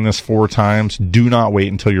 underline this 4 times. Do not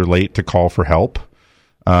wait until you're late to call for help.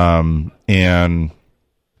 And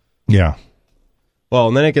yeah. Well,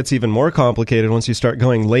 and then it gets even more complicated once you start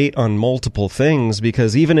going late on multiple things,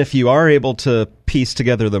 because even if you are able to piece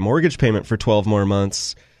together the mortgage payment for 12 more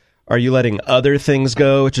months, are you letting other things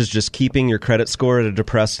go, which is just keeping your credit score at a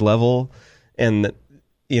depressed level? And,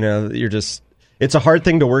 it's a hard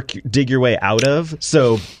thing to dig your way out of.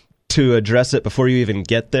 So to address it before you even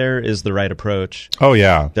get there is the right approach. Oh,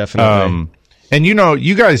 yeah. Definitely. And you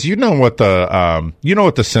guys, what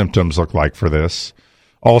the symptoms look like for this.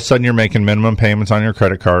 All of a sudden you're making minimum payments on your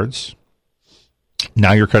credit cards.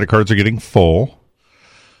 Now your credit cards are getting full.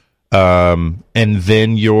 and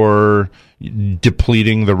then you're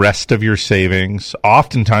depleting the rest of your savings.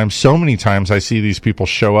 Oftentimes, so many times I see these people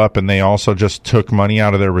show up and they also just took money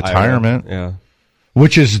out of their retirement. Yeah.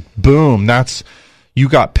 Which is, boom, you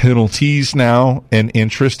got penalties now and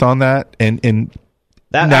interest on that. And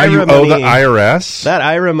that now IRA you owe the IRS. That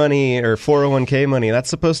IRA money or 401k money, that's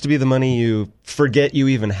supposed to be the money you forget you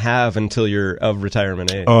even have until you're of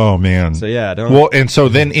retirement age. Oh, man. So, yeah. Well, and so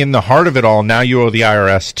then in the heart of it all, now you owe the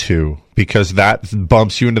IRS too, because that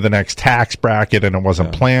bumps you into the next tax bracket and it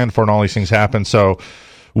wasn't planned for and all these things happen. So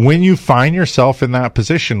when you find yourself in that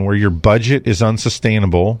position where your budget is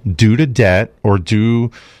unsustainable due to debt or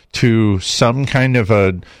due to some kind of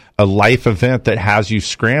a life event that has you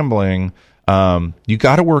scrambling, you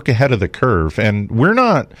got to work ahead of the curve. And we're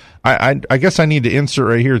not, I guess I need to insert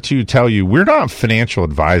right here to tell you, we're not financial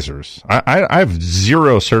advisors. I have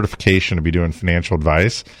zero certification to be doing financial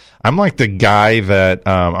advice. I'm like the guy that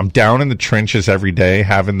I'm down in the trenches every day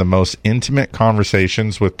having the most intimate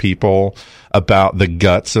conversations with people about the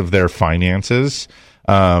guts of their finances.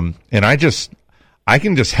 And I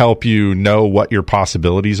can just help you know what your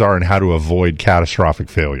possibilities are and how to avoid catastrophic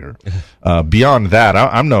failure. Beyond that,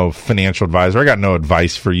 I'm no financial advisor. I got no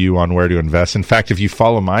advice for you on where to invest. In fact, if you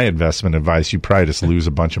follow my investment advice, you probably just lose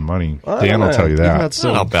a bunch of money. Dan will tell you that.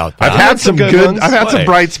 I've had some good, I've had some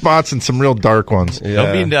bright spots and some real dark ones. Yeah.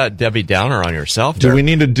 Don't be Debbie Downer on yourself. Do we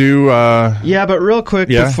need to do? Yeah, but real quick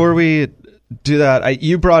before we do that,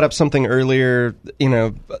 you brought up something earlier,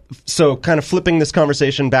 so kind of flipping this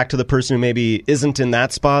conversation back to the person who maybe isn't in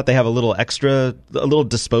that spot. They have a little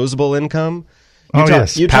disposable income.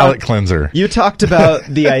 Palate cleanser. You talked about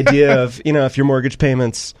the idea of, if your mortgage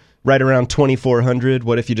payment's right around $2,400,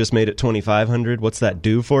 what if you just made it $2,500? What's that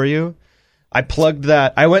do for you? I plugged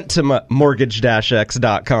that. I went to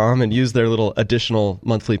mortgage-x.com and used their little additional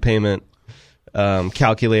monthly payment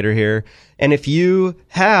calculator here. And if you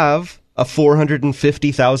have a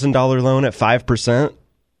 $450,000 loan at 5%,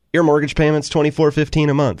 your mortgage payment's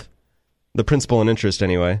 $2,415 a month. The principal and interest,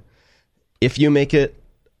 anyway. If you make it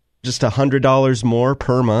just $100 more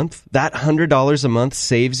per month, that $100 a month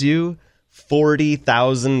saves you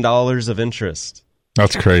 $40,000 of interest.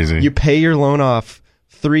 That's crazy. You pay your loan off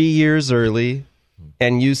 3 years early,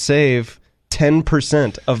 and you save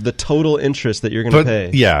 10% of the total interest that you're going to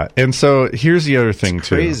pay. Yeah, and so here's the other thing,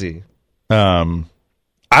 too. Crazy.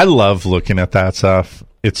 I love looking at that stuff.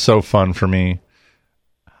 It's so fun for me.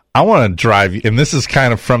 I want to drive you, and this is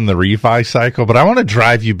kind of from the refi cycle, but I want to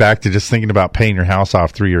drive you back to just thinking about paying your house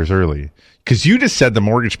off 3 years early. Because you just said the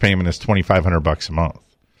mortgage payment is $2,500 a month.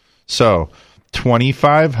 So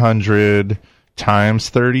 $2,500 times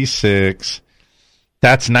 36,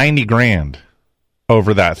 that's $90,000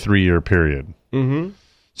 over that 3 year period. Mm-hmm.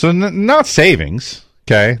 So not savings.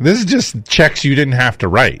 Okay, this is just checks you didn't have to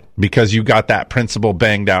write because you got that principal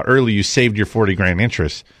banged out early. You saved your $40,000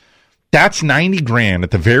 interest. That's $90,000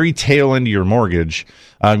 at the very tail end of your mortgage.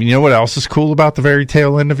 You know what else is cool about the very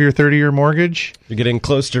tail end of your 30-year mortgage? You're getting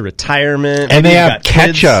close to retirement, and they have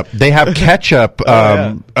catch up. They have catch up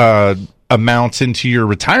amounts into your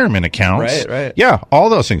retirement accounts. Right. Yeah, all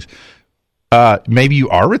those things. Maybe you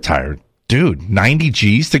are retired, dude. 90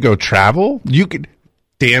 G's to go travel. You could.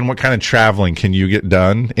 Dan, what kind of traveling can you get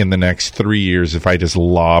done in the next 3 years if I just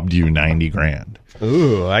lobbed you $90,000?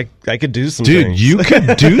 Ooh, I could do some things. Dude, you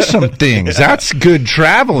could do some things. That's good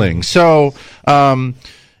traveling. So,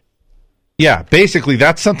 yeah, basically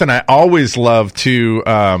that's something I always love to,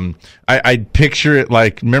 I picture it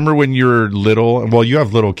like, remember when you were little? Well, you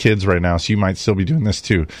have little kids right now, so you might still be doing this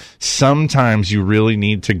too. Sometimes you really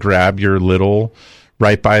need to grab your little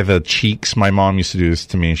right by the cheeks. My mom used to do this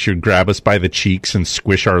to me. She would grab us by the cheeks and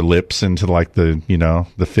squish our lips into like the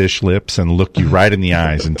fish lips and look you right in the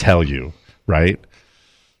eyes and tell you, right?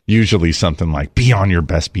 Usually something like, be on your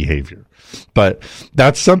best behavior. But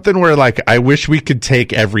that's something where like, I wish we could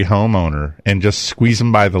take every homeowner and just squeeze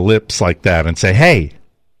them by the lips like that and say, hey,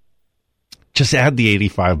 just add the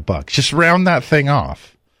 $85. Just round that thing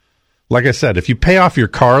off. Like I said, if you pay off your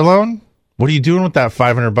car loan, what are you doing with that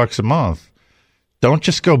 $500 a month? Don't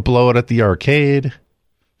just go blow it at the arcade.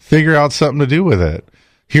 Figure out something to do with it.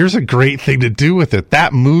 Here's a great thing to do with it.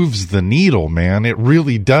 That moves the needle, man. It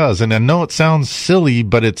really does. And I know it sounds silly,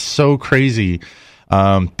 but it's so crazy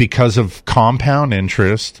because of compound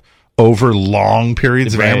interest over long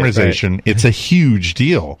periods of amortization. Right. It's a huge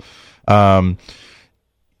deal.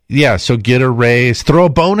 Yeah, so get a raise. Throw a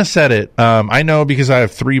bonus at it. I know because I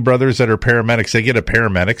have 3 brothers that are paramedics. They get a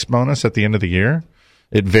paramedics bonus at the end of the year.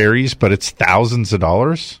 It varies, but it's thousands of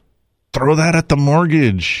dollars. Throw that at the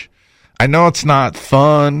mortgage. I know it's not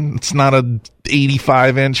fun. It's not a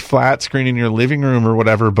 85-inch flat screen in your living room or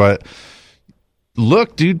whatever, but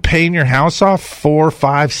look, dude, paying your house off 4,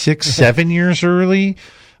 5, 6, 7 years early.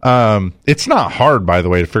 It's not hard, by the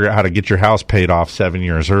way, to figure out how to get your house paid off 7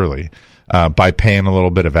 years early by paying a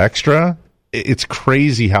little bit of extra. It's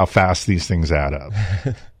crazy how fast these things add up.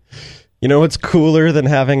 You know what's cooler than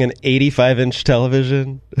having an 85-inch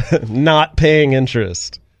television? Not paying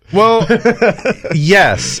interest. Well,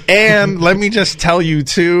 yes. And let me just tell you,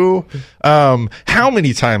 too, how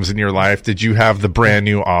many times in your life did you have the brand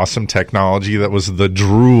new awesome technology that was the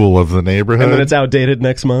drool of the neighborhood? And then it's outdated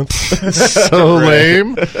next month. So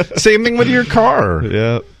lame. Same thing with your car.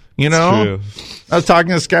 Yeah. You know? True. I was talking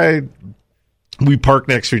to this guy. We parked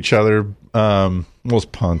next to each other. We'll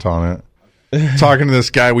punt on it. Talking to this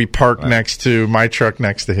guy, we parked next to my truck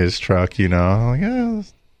next to his truck, you know. I'm like, yeah,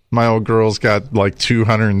 my old girl's got like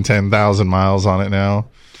 210,000 miles on it now.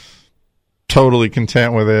 Totally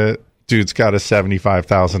content with it. Dude's got a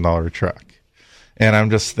 $75,000 truck. And I'm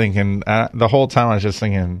just thinking, the whole time I was just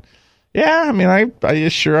thinking, yeah, I mean, I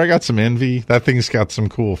got some envy. That thing's got some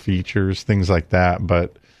cool features, things like that.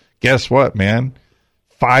 But guess what, man?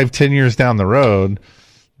 5-10 years down the road,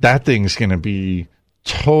 that thing's going to be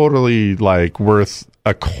totally like worth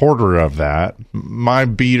a quarter of that. My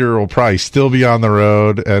beater will probably still be on the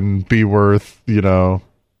road and be worth, you know,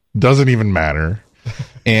 doesn't even matter.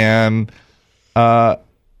 And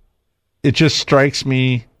it just strikes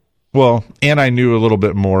me, well, and I knew a little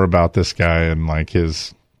bit more about this guy and like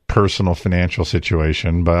his personal financial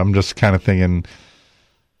situation, but I'm just kind of thinking,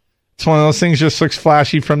 it's one of those things just looks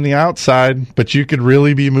flashy from the outside, but you could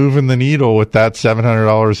really be moving the needle with that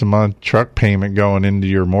 $700 a month truck payment going into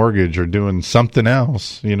your mortgage or doing something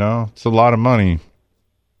else. You know, it's a lot of money.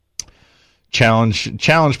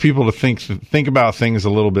 Challenge people to think about things a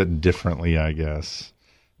little bit differently, I guess.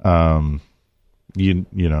 You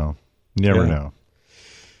know, never know.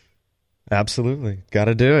 Absolutely, got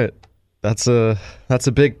to do it. That's a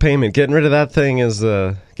big payment. Getting rid of that thing is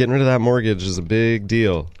getting rid of that mortgage is a big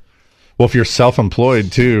deal. Well, if you're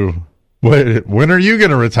self-employed too, when are you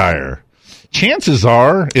going to retire? Chances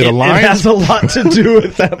are it aligns. It has a lot to do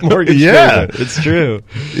with that mortgage. Yeah, payment. It's true.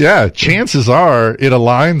 Yeah, chances are it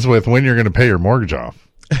aligns with when you're going to pay your mortgage off.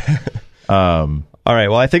 All right.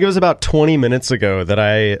 Well, I think it was about 20 minutes ago that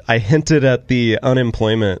I hinted at the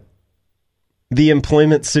employment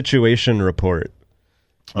situation report,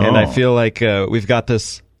 and I feel like we've got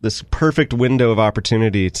this perfect window of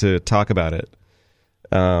opportunity to talk about it.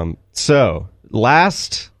 So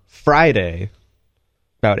last Friday,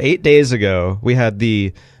 about 8 days ago, we had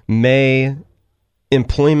the May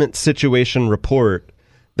employment situation report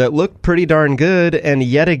that looked pretty darn good. And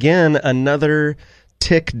yet again, another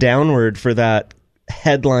tick downward for that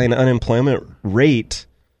headline unemployment rate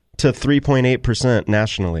to 3.8%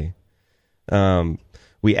 nationally.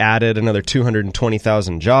 We added another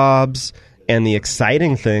 220,000 jobs. And the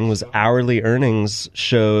exciting thing was hourly earnings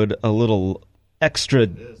showed a little extra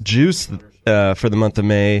juice for the month of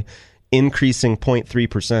May, increasing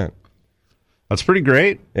 0.3%. That's pretty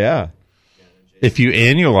great. Yeah. If you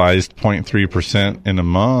annualized 0.3% in a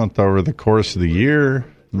month over the course of the year,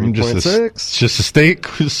 I'm just a state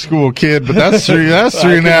school kid, but that's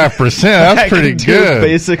 3.5%. That's pretty good.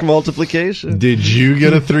 Basic multiplication. Did you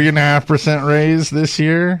get a 3.5% raise this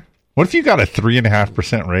year? What if you got a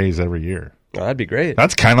 3.5% raise every year? Oh, that'd be great.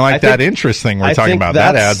 That's kind of like that interest thing we're talking about.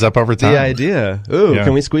 That adds up over time. The idea. Ooh, yeah.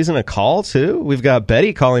 Can we squeeze in a call, too? We've got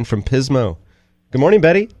Betty calling from Pismo. Good morning,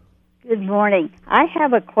 Betty. Good morning. I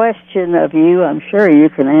have a question of you. I'm sure you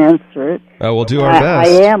can answer it. We'll do our best.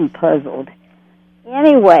 I am puzzled.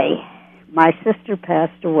 Anyway, my sister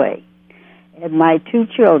passed away, and my 2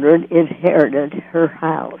 children inherited her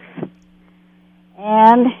house.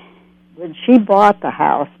 And when she bought the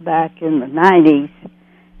house back in the 90s,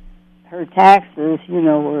 her taxes,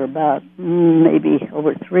 were about maybe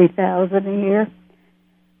over $3,000 a year.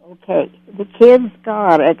 Okay, the kids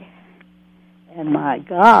got it, and my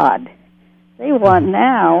God, they want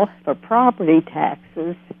now for property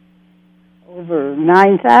taxes over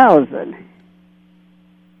 $9,000.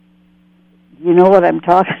 You know what I'm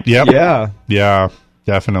talking about? Yep. Yeah,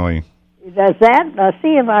 definitely. Does that, now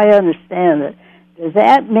see if I understand it, does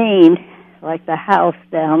that mean, like the house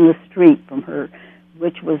down the street from her,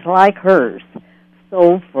 which was like hers,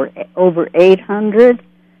 sold for over $800,000.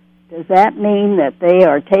 Does that mean that they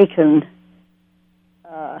are taking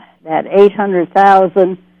that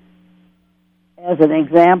 $800,000 as an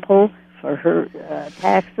example for her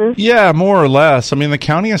taxes? Yeah, more or less. I mean, the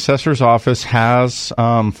county assessor's office has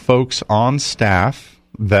folks on staff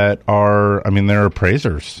that are, I mean, they're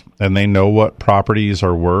appraisers and they know what properties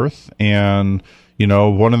are worth. And, you know,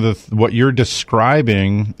 one of what you're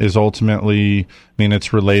describing is ultimately, I mean,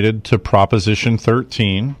 it's related to Proposition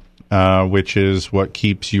 13, which is what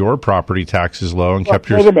keeps your property taxes low and kept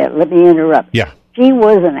your... Wait a minute, let me interrupt. Yeah. She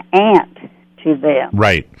was an aunt to them.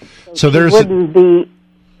 Right. So there's... wouldn't be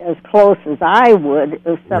as close as I would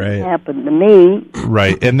if something happened to me.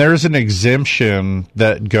 Right. And there's an exemption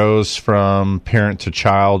that goes from parent to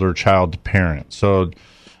child or child to parent. So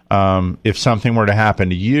if something were to happen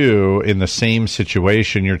to you in the same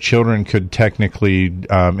situation, your children could technically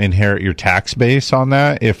inherit your tax base on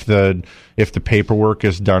that if the paperwork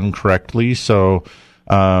is done correctly. So,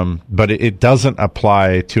 but it doesn't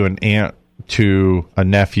apply to an aunt, to a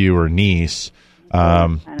nephew or niece.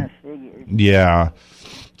 Kind of figured. Yeah.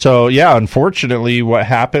 So, yeah, unfortunately, what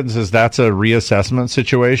happens is that's a reassessment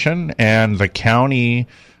situation, and the county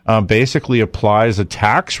basically applies a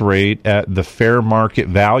tax rate at the fair market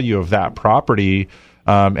value of that property,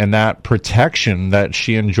 and that protection that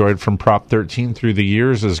she enjoyed from Prop 13 through the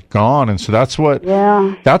years is gone. And so that's what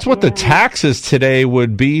the taxes today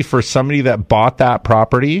would be for somebody that bought that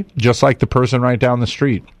property, just like the person right down the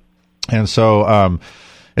street. And so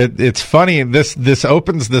it's funny, this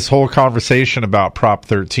opens this whole conversation about Prop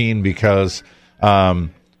 13 because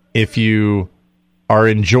if you are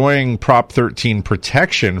enjoying Prop 13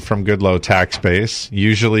 protection from good low tax base,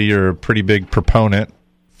 usually you're a pretty big proponent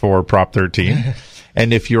for Prop 13.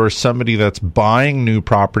 And if you're somebody that's buying new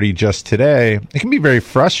property just today, it can be very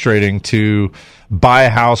frustrating to buy a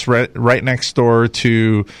house right next door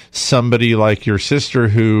to somebody like your sister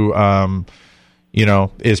who,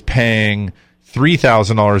 is paying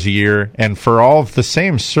 $3,000 a year, and for all of the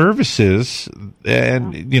same services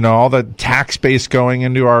and, all the tax base going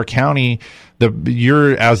into our county,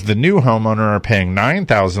 you're, as the new homeowner, are paying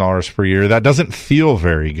 $9,000 per year. That doesn't feel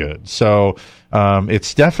very good. So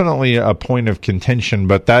it's definitely a point of contention,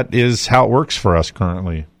 but that is how it works for us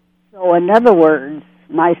currently. So in other words,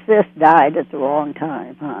 my sis died at the wrong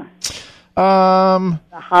time, huh?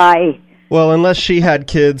 The high... Well, unless she had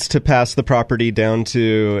kids to pass the property down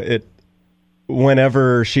to, it,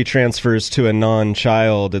 whenever she transfers to a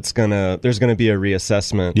non-child, there's gonna be a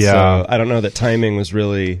reassessment. Yeah. So I don't know that timing was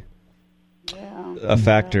really a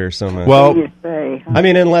factor so much. Well, I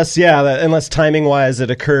mean, unless timing-wise it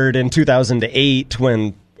occurred in 2008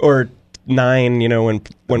 or 2009,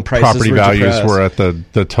 when prices property were values depressed. were at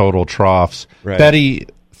the total troughs. Right. Betty,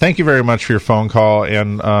 thank you very much for your phone call,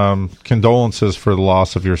 and condolences for the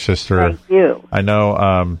loss of your sister. Thank you. I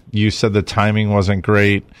know you said the timing wasn't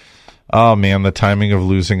great. Oh, man, the timing of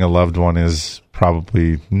losing a loved one is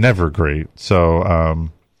probably never great. So,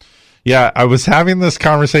 yeah, I was having this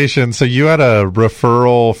conversation. So you had a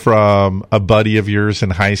referral from a buddy of yours in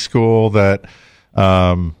high school that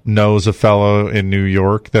knows a fellow in New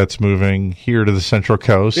York that's moving here to the Central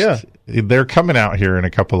Coast. Yeah. They're coming out here in a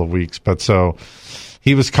couple of weeks. But so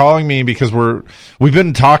he was calling me because we've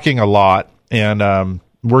been talking a lot and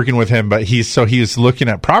working with him, but he was looking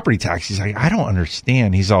at property tax. He's like, I don't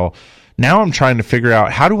understand. He's all, now I'm trying to figure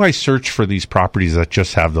out, how do I search for these properties that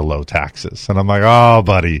just have the low taxes? And I'm like, oh,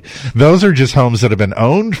 buddy, those are just homes that have been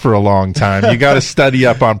owned for a long time. You got to study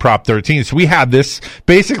up on Prop 13. So we had this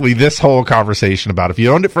whole conversation about if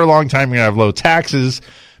you owned it for a long time, you're going to have low taxes.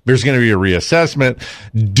 There's going to be a reassessment.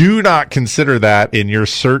 Do not consider that in your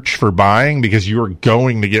search for buying because you're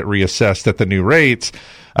going to get reassessed at the new rates.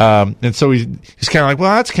 And so he's kind of like,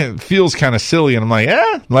 well, that feels kind of silly. And I'm like,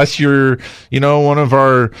 unless you're, one of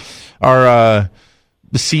our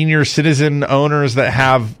senior citizen owners that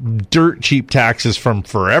have dirt cheap taxes from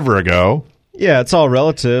forever ago. Yeah, it's all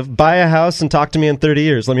relative. Buy a house and talk to me in 30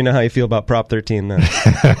 years. Let me know how you feel about Prop 13 then.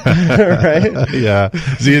 Right? Yeah.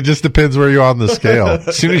 See, it just depends where you're on the scale.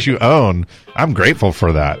 As soon as you own, I'm grateful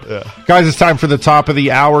for that. Yeah. Guys, it's time for the top of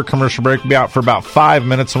the hour. Commercial break will be out for about 5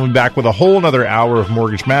 minutes. We'll be back with a whole other hour of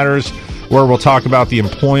Mortgage Matters, where we'll talk about the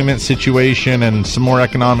employment situation and some more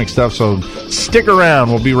economic stuff. So stick around.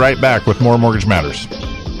 We'll be right back with more Mortgage Matters.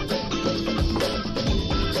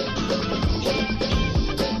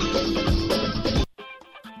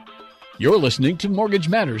 You're listening to Mortgage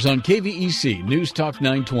Matters on KVEC News Talk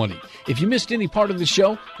 920. If you missed any part of the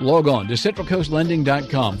show, log on to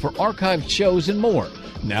CentralCoastLending.com for archived shows and more.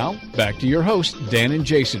 Now, back to your hosts, Dan and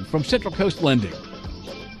Jason from Central Coast Lending.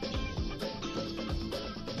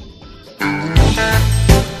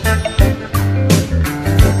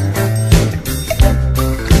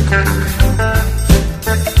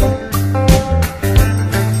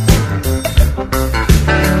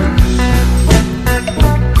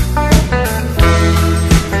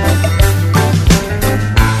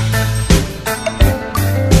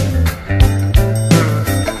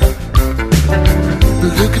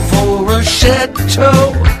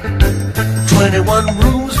 chateau. 21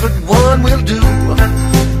 rooms, but one will do.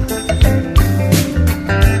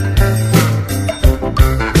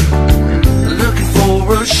 Looking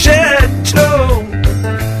for a chateau.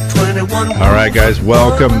 21 All right, guys,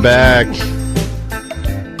 welcome back.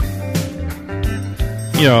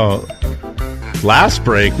 You know, last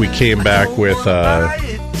break we came back with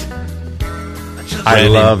I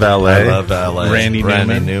Love L.A. I Love L.A. Randy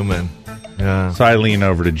Newman. Yeah. So I lean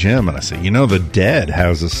over to Jim and I say, you know, The Dead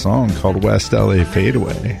has a song called West L.A.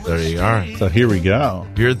 Fadeaway. There you are. So here we go.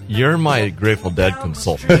 You're my Grateful Dead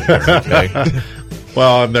consultant. Okay?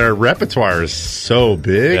 Well, their repertoire is so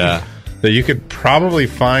big that you could probably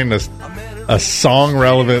find a song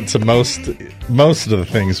relevant to most of the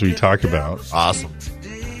things we talk about. Awesome.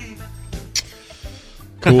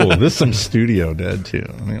 Cool. This is some Studio Dead,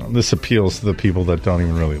 too. You know, this appeals to the people that don't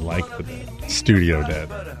even really like the Dead. Studio Dead.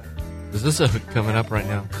 Is this coming up right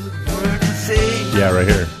now? Yeah, right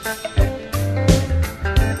here.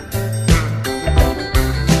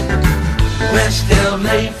 West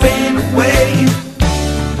LA fade away.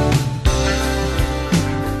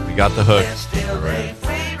 We got the hook. Right.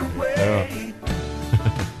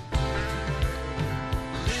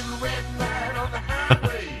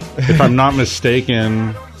 If I'm not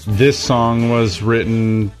mistaken, this song was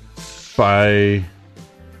written by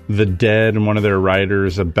The Dead and one of their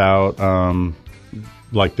writers about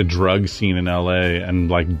like the drug scene in LA,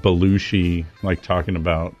 and like Belushi like talking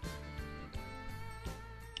about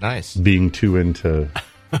being too into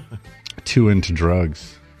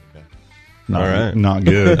drugs. Not, all right. Not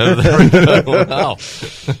good. Wow.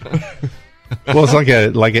 Well, it's like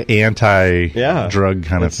an anti-drug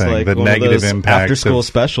kind of thing. Like the one negative of those impact after-school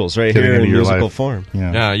specials right here in musical form.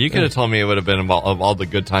 Yeah, you could have told me it would have been about of all the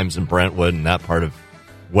good times in Brentwood and that part of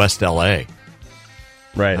West L.A.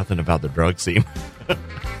 Right. Nothing about the drug scene. Do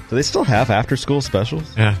they still have after-school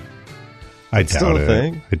specials? Yeah. I It's doubt still a it.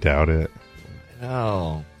 thing? I doubt it.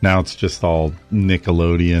 No. Now it's just all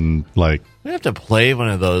Nickelodeon, like. We have to play one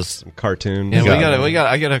of those cartoons. Yeah,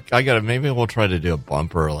 I gotta. Maybe we'll try to do a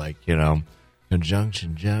bumper, like, you know,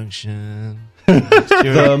 Conjunction Junction.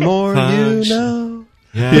 The more you know.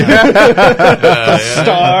 Yeah.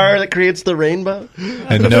 Star that creates the rainbow.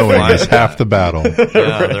 And knowing is half the battle.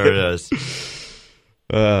 Yeah, there it is.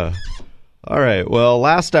 All right. Well,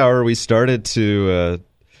 last hour we started to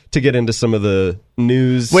get into some of the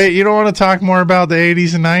news. Wait, you don't want to talk more about the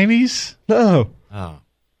 80s and 90s? No. Oh.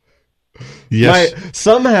 Yes.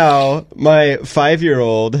 Somehow my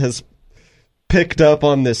 5-year-old has picked up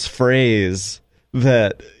on this phrase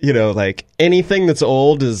that, you know, like anything that's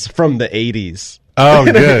old is from the 80s. Oh,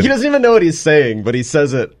 good. He doesn't even know what he's saying, but he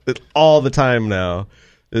says it all the time now.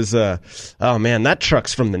 Is oh man, that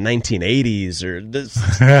truck's from the 1980s, or this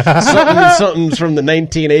something's from the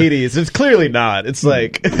 1980s. It's clearly not. It's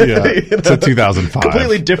like it's a 2005,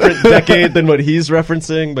 completely different decade than what he's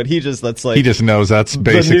referencing. But he just he just knows that's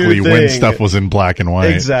basically when stuff was in black and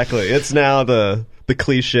white. Exactly. It's now the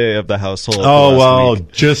cliche of the household. Oh well,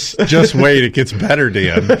 just wait, it gets better,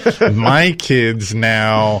 Dan. My kids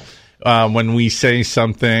now. When we say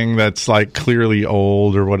something that's like clearly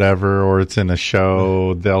old or whatever, or it's in a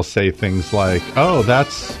show, they'll say things like, "Oh,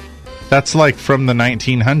 that's like from the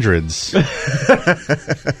 1900s."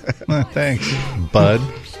 Thanks, bud.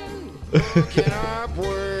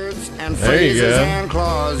 There you go.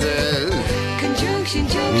 Conjunction,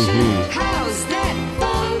 how's that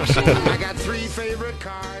function? I got 3 favorite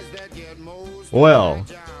cars that get most. Well,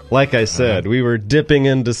 like I said, we were dipping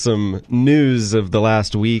into some news of the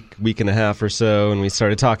last week and a half or so, and we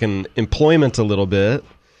started talking employment a little bit.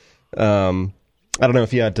 I don't know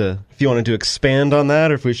if you wanted to expand on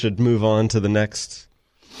that, or if we should move on to the next.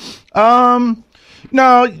 No,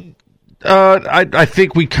 I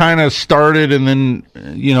think we kind of started, and then,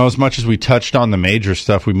 you know, as much as we touched on the major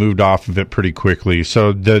stuff, we moved off of it pretty quickly.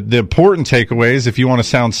 So the important takeaways, if you want to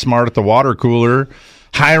sound smart at the water cooler,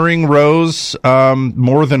 hiring rose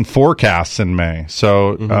more than forecasts in May.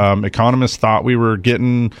 So economists thought we were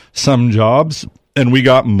getting some jobs, and we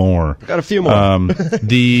got more. Got a few more.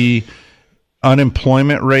 The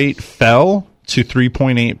unemployment rate fell to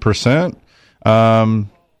 3.8%.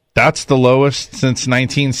 That's the lowest since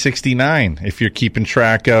 1969. If you're keeping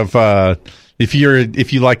track of, if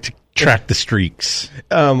you like to track the streaks.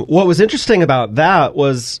 What was interesting about that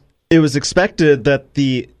was it was expected that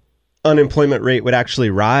the unemployment rate would actually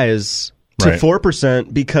rise to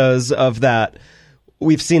 4% because of that.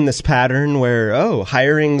 We've seen this pattern where,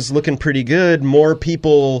 hiring's looking pretty good. More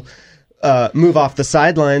people move off the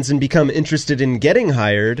sidelines and become interested in getting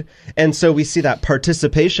hired. And so we see that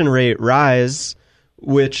participation rate rise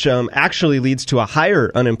which actually leads to a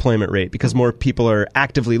higher unemployment rate because more people are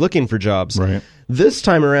actively looking for jobs. Right. This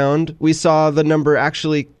time around, we saw the number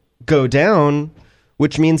actually go down,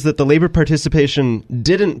 which means that the labor participation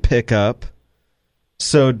didn't pick up.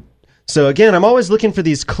 So again, I'm always looking for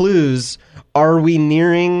these clues. Are we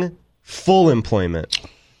nearing full employment?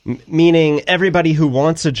 Meaning everybody who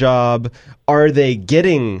wants a job, are they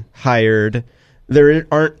getting hired? There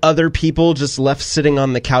aren't other people just left sitting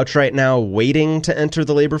on the couch right now waiting to enter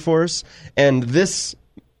the labor force. And this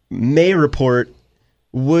May report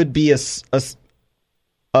would be a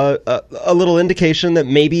little indication that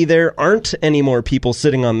maybe there aren't any more people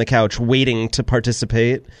sitting on the couch waiting to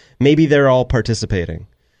participate. Maybe they're all participating.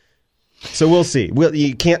 So we'll see.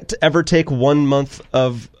 You can't ever take 1 month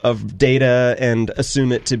of data and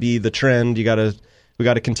assume it to be the trend. We got to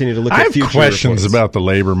continue to look at future I have questions reports about the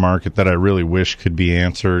labor market that I really wish could be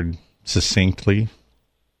answered succinctly.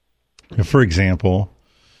 For example,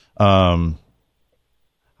 I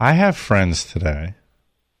have friends today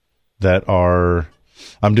that are,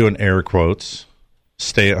 I'm doing air quotes,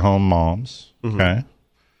 stay-at-home moms, okay?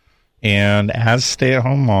 And as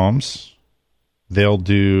stay-at-home moms, they'll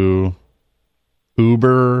do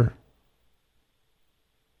Uber,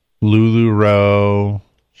 LuLaRoe,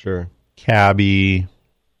 sure, Cabby,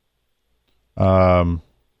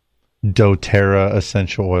 doTERRA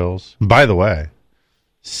essential oils. By the way,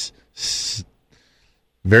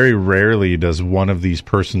 very rarely does one of these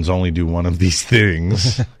persons only do one of these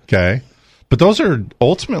things, okay? But those are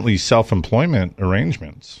ultimately self-employment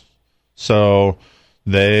arrangements. So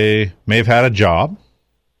they may have had a job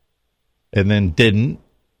and then didn't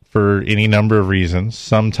for any number of reasons.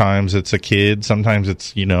 Sometimes it's a kid. Sometimes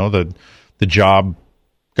it's, the job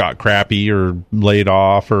got crappy or laid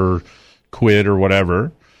off or quit or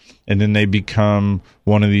whatever. And then they become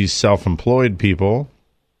one of these self-employed people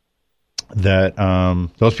that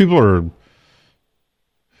those people are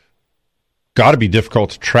got to be difficult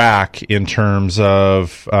to track in terms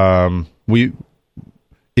of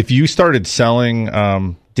if you started selling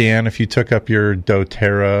Dan, if you took up your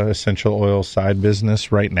doTERRA essential oil side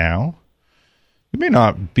business right now, you may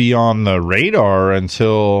not be on the radar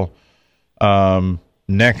until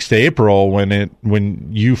next April when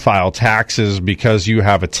you file taxes because you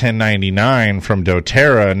have a 1099 from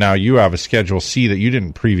doTERRA and now you have a Schedule C that you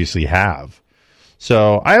didn't previously have.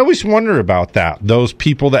 So I always wonder about that. Those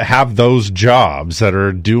people that have those jobs that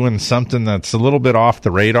are doing something that's a little bit off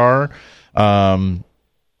the radar.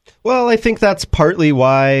 Well, I think that's partly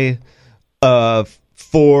why some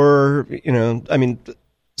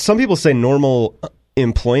people say normal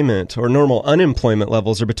employment or normal unemployment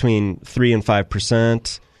levels are between 3 and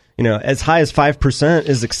 5%. As high as 5%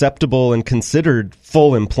 is acceptable and considered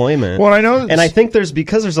full employment. Well, I know, and I think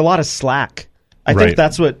because there's a lot of slack. I think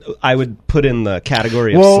that's what I would put in the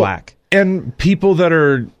category of slack. And people that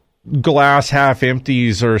are glass half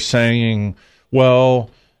empties are saying,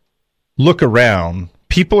 well, look around.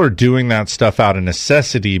 People are doing that stuff out of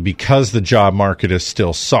necessity because the job market is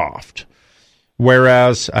still soft.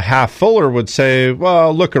 Whereas a half fuller would say,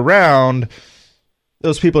 well, look around.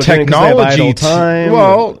 Those people are doing it because they have idle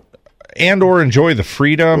time. And or enjoy the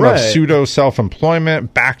freedom of pseudo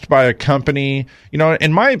self-employment backed by a company.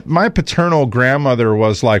 And my paternal grandmother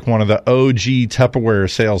was like one of the OG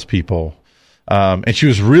Tupperware salespeople. And she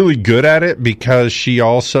was really good at it because she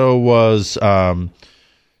also was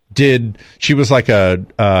she was like an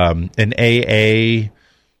AA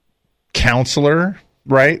counselor,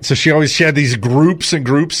 right? So she had these groups and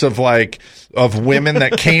groups of women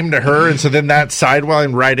that came to her, and so then that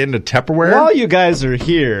sidelined right into Tupperware. While you guys are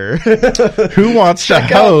here, who wants to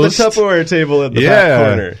check host out the Tupperware table at the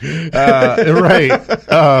back corner? Right.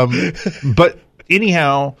 But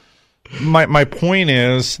anyhow, my point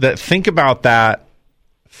is that think about that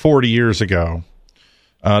 40 years ago.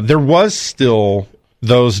 There was still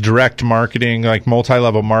those direct marketing, like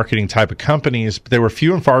multi-level marketing type of companies, but they were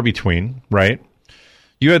few and far between, right?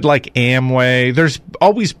 You had like Amway. There's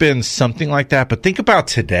always been something like that. But think about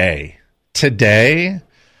today. Today,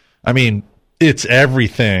 I mean, it's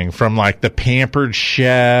everything from like the Pampered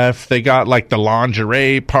Chef. They got like the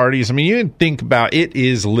lingerie parties. I mean, you didn't think about it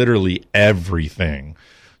is literally everything.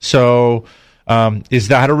 So is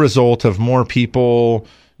that a result of more people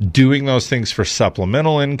doing those things for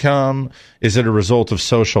supplemental income? Is it a result of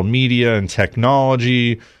social media and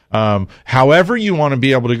technology? However you want to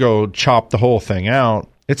be able to go chop the whole thing out,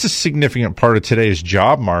 it's a significant part of today's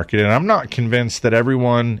job market, and I'm not convinced that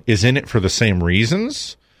everyone is in it for the same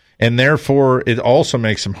reasons, and therefore it also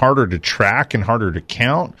makes them harder to track and harder to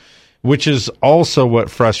count, which is also what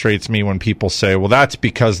frustrates me when people say, well, that's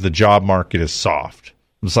because the job market is soft.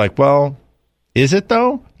 It's like, well, Is it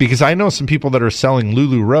though? Because I know some people that are selling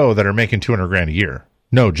LuLaRoe that are making $200,000 a year.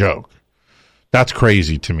 No joke. That's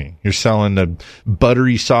crazy to me. You're selling the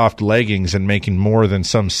buttery soft leggings and making more than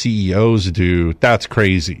some CEOs do. That's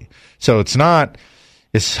crazy. So it's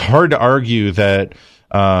hard to argue that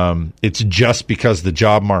it's just because the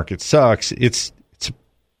job market sucks. It's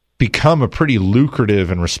become a pretty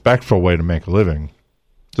lucrative and respectful way to make a living.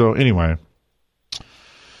 So anyway,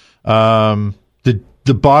 the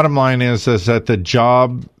bottom line is that the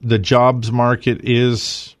jobs market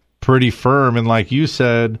is pretty firm, and like you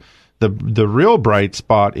said, the real bright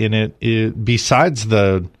spot in it, besides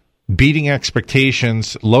the beating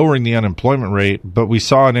expectations, lowering the unemployment rate, but we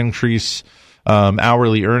saw an increase,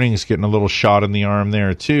 hourly earnings getting a little shot in the arm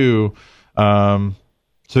there too. So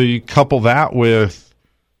you couple that with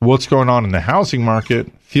what's going on in the housing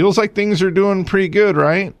market, feels like things are doing pretty good,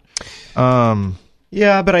 right?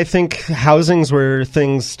 Yeah, but I think housing's where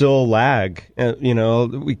things still lag.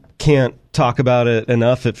 We can't talk about it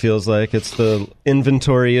enough, it feels like. It's the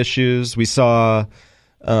inventory issues. We saw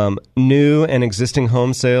new and existing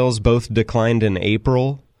home sales both declined in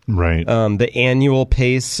April. Right. The annual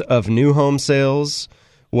pace of new home sales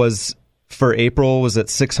for April was at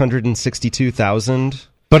 662,000.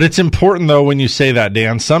 But it's important, though, when you say that,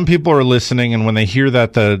 Dan. Some people are listening, and when they hear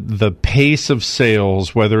that the pace of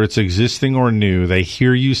sales, whether it's existing or new, they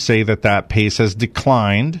hear you say that pace has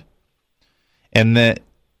declined, and that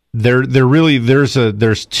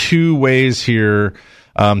there's two ways here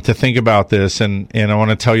to think about this, and I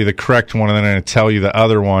want to tell you the correct one, and then I'm going to tell you the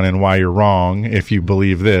other one and why you're wrong if you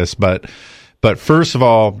believe this. But first of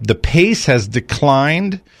all, the pace has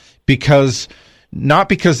declined not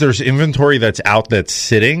because there's inventory that's out that's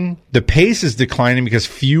sitting. The pace is declining because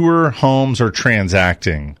fewer homes are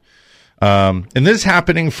transacting. And this is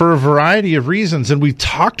happening for a variety of reasons, and we've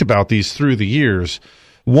talked about these through the years.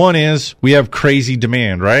 One is we have crazy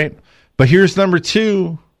demand, right? But here's number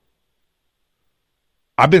two.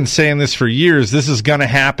 I've been saying this for years. This is going to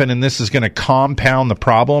happen, and this is going to compound the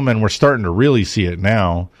problem, and we're starting to really see it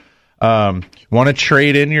now. Want to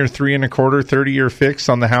trade in your 3.25 30-year fix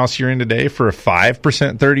on the house you're in today for a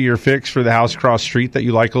 5% 30-year fix for the house across the street that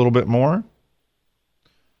you like a little bit more?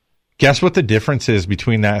 Guess what the difference is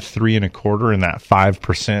between that 3.25 and that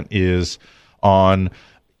 5% is on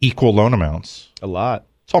equal loan amounts? A lot.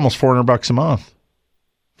 It's almost $400 a month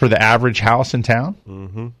for the average house in town.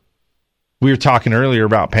 Mm-hmm. We were talking earlier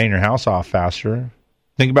about paying your house off faster.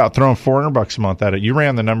 Think about throwing $400 a month at it. You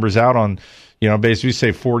ran the numbers out on, basically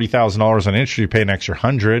say $40,000 on interest, you pay an extra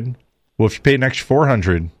 $100. Well, if you pay an extra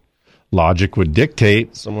 $400, logic would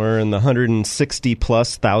dictate somewhere in the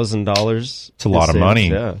 $160,000+. It's a lot of money.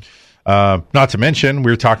 Yeah. Not to mention,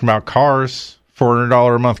 we were talking about cars,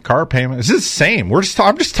 $400 a month car payment. It's the same.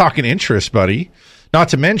 I'm just talking interest, buddy. Not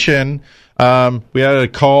to mention, we had a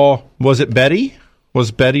call. Was it Betty?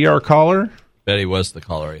 Was Betty our caller? Betty was the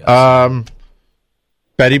caller, yes.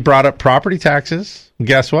 Betty brought up property taxes. And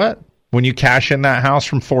guess what? When you cash in that house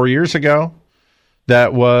from 4 years ago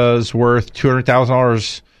that was worth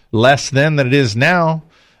 $200,000 less than it is now,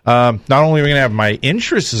 not only are we going to have my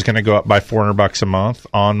interest is going to go up by $400 a month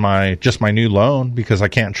on my new loan because I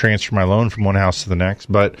can't transfer my loan from one house to the next,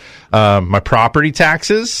 but my property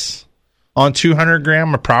taxes on $200,000,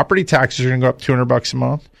 my property taxes are going to go up $200 a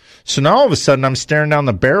month. So now all of a sudden I'm staring down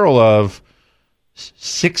the barrel of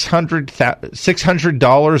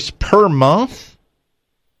 $600 per month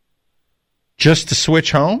just to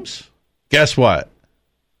switch homes. Guess what?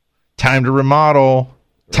 Time to remodel.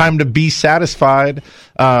 Time to be satisfied.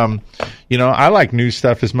 I like new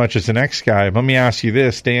stuff as much as the next guy. Let me ask you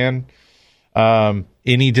this, Dan.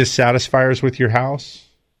 Any dissatisfiers with your house?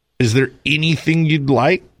 Is there anything you'd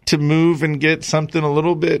like to move and get something a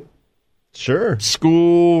little bit? Sure.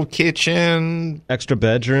 School, kitchen. Extra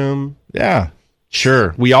bedroom. Yeah.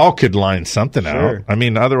 Sure. We all could line something out. I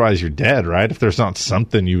mean, otherwise you're dead, right? If there's not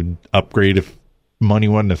something you'd upgrade if money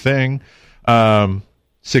wasn't a thing.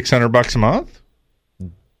 $600 a month?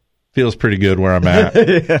 Feels pretty good where I'm at.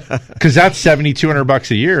 Because that's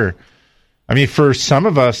 $7,200 a year. I mean, for some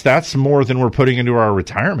of us, that's more than we're putting into our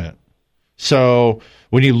retirement. So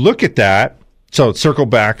when you look at that, so circle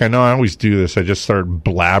back. I know I always do this. I just start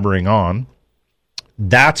blabbering on.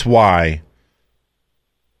 That's why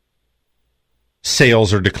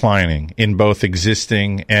sales are declining in both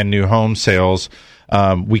existing and new home sales.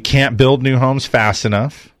 We can't build new homes fast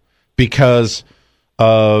enough because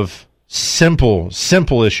of simple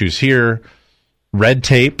issues here. Red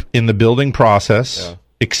tape in the building process,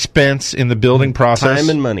 expense in the building process. Time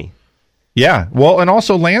and money. Yeah. Well, and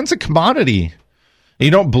also land's a commodity.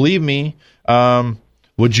 You don't believe me?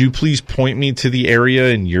 would you please point me to the area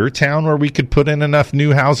in your town where we could put in enough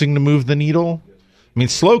new housing to move the needle? I mean,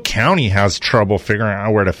 SLO County has trouble figuring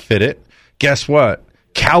out where to fit it. Guess what?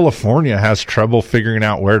 California has trouble figuring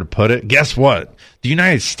out where to put it. Guess what? The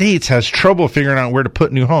United States has trouble figuring out where to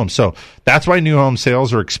put new homes. So that's why new home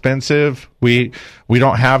sales are expensive. We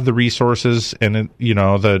don't have the resources and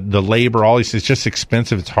the labor, all these. It's just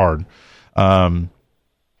expensive. It's hard. And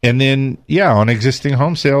then on existing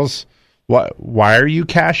home sales, why are you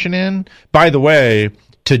cashing in? By the way,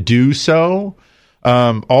 to do so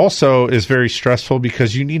also is very stressful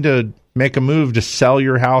because you need to make a move to sell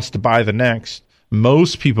your house to buy the next.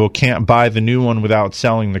 Most people can't buy the new one without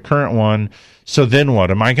selling the current one. So then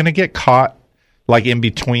what? Am I going to get caught like in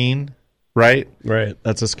between? Right? Right.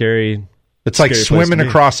 That's a scary. It's like swimming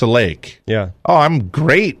across a lake. Yeah. Oh, I'm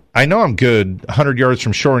great. I know I'm good 100 yards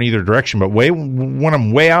from shore in either direction, but when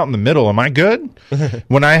I'm way out in the middle, am I good?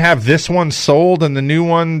 When I have this one sold and the new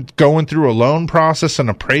one going through a loan process, an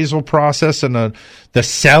appraisal process, and the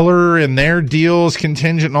seller and their deals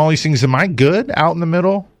contingent and all these things, am I good out in the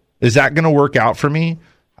middle? Is that going to work out for me?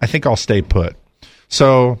 I think I'll stay put.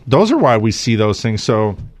 So those are why we see those things.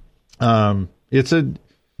 So it's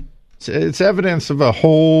evidence of a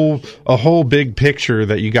whole big picture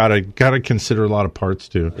that you gotta consider a lot of parts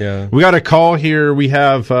to. Yeah, we got a call here. We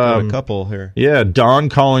have a couple here. Yeah, Don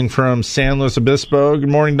calling from San Luis Obispo. Good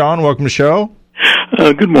morning, Don. Welcome to the show.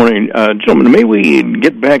 Good morning, gentlemen. May we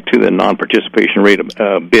get back to the non-participation rate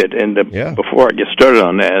a bit? And before I get started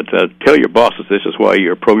on that, tell your bosses this is why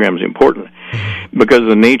your program is important. Because of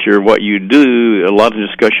the nature of what you do, a lot of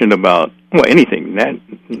discussion about, anything,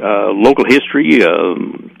 local history,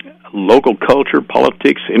 local culture,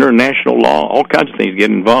 politics, international law, all kinds of things get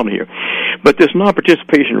involved here. But this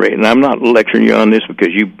non-participation rate, and I'm not lecturing you on this because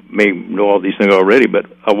you may know all these things already, but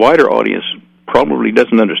a wider audience probably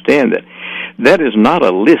doesn't understand that is not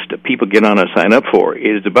a list of people get on and sign up for.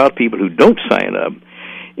 It is about people who don't sign up.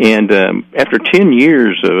 And after 10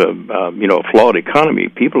 years of a flawed economy,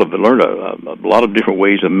 people have learned a lot of different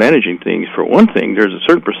ways of managing things. For one thing, there's a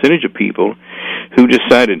certain percentage of people who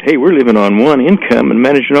decided, hey, we're living on one income and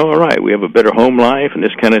managing all right. We have a better home life and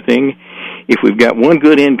this kind of thing. If we've got one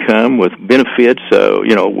good income with benefits,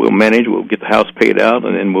 we'll manage, we'll get the house paid out,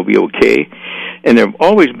 and then we'll be okay. And there have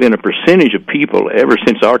always been a percentage of people ever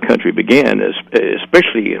since our country began,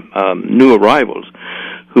 especially new arrivals,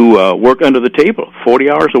 who work under the table 40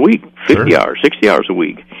 hours a week, 50 hours, 60 hours a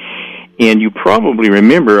week. And you probably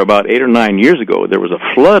remember about 8 or 9 years ago, there was a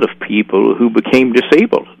flood of people who became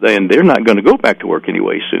disabled, and they're not going to go back to work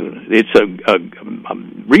anyway soon. It's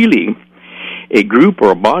really a group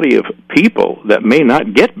or a body of people that may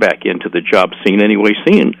not get back into the job scene anyway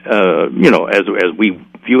soon, as we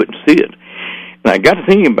view it and see it. And I got to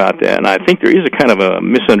thinking about that, and I think there is a kind of a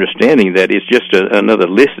misunderstanding that it's just another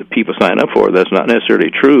list that people sign up for. That's not necessarily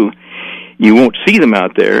true. You won't see them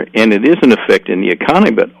out there, and it is an effect in the economy,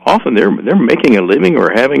 but often they're making a living or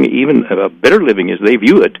having even a better living as they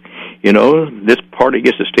view it. This party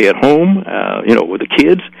gets to stay at home, with the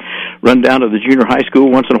kids, run down to the junior high school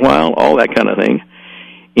once in a while, all that kind of thing.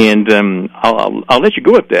 And I'll let you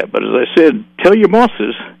go at that, but as I said, tell your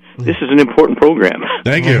bosses this is an important program.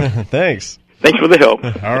 Thank you. Thanks. Thanks for the help.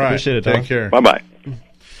 All right. Appreciate it. Take care. Bye-bye.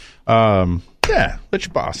 Let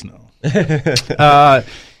your boss know.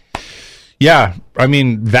 Yeah, I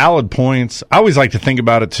mean, valid points. I always like to think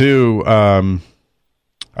about it, too.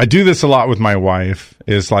 I do this a lot with my wife,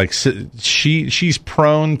 is like she's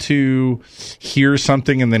prone to hear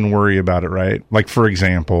something and then worry about it, right? Like, for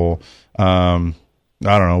example, I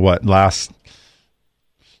don't know what, last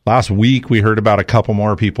week we heard about a couple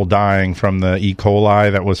more people dying from the E.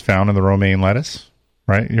 coli that was found in the romaine lettuce,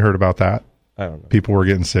 right? You heard about that? I don't know. People were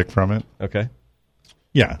getting sick from it. Okay.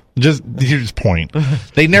 Yeah, here's the point.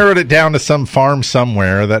 They narrowed it down to some farm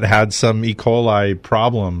somewhere that had some E. coli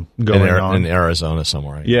problem going on. In Arizona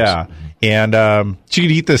somewhere. I guess. Yeah, and she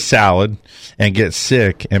could eat this salad and get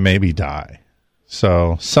sick and maybe die.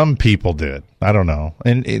 So some people did. I don't know.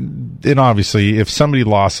 And obviously, if somebody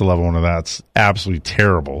lost a loved one of that, it's absolutely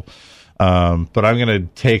terrible. But I'm going to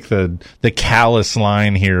take the callous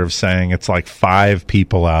line here of saying it's like 5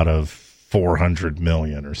 people out of 400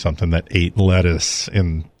 million or something that ate lettuce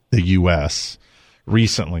in the U.S.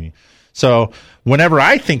 recently. So whenever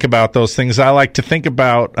I think about those things, I like to think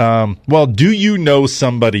about, do you know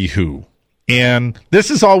somebody who? And this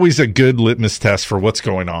is always a good litmus test for what's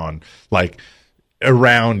going on, like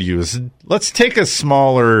around you. Let's take a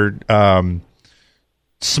smaller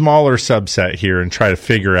subset here and try to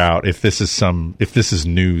figure out if this is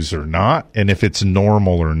news or not, and if it's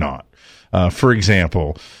normal or not. For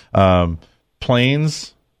example,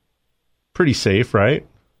 planes, pretty safe, right?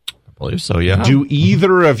 believe so, yeah. Do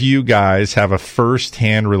either of you guys have a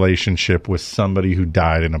first-hand relationship with somebody who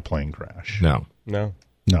died in a plane crash? No. No.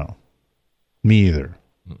 Me either.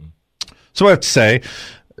 So I have to say,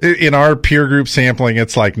 in our peer group sampling,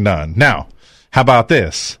 it's like none. Now, how about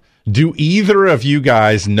this? Do either of you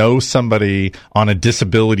guys know somebody on a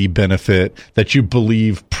disability benefit that you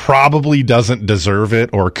believe probably doesn't deserve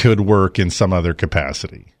it or could work in some other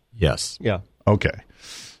capacity? Yes. Yeah. Okay.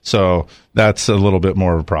 So that's a little bit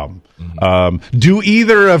more of a problem. Do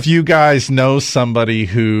either of you guys know somebody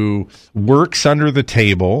who works under the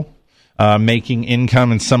table, making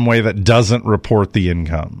income in some way that doesn't report the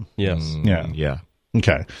income? Yes. Yeah.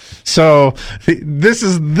 Okay. So this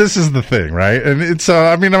is the thing, right? And it's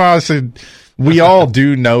I mean, obviously we all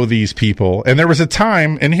do know these people. And there was a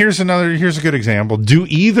time, and here's a good example. Do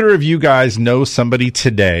either of you guys know somebody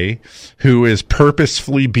today who is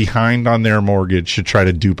purposefully behind on their mortgage to try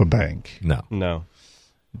to dupe a bank? No.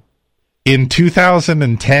 In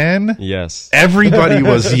 2010, yes, everybody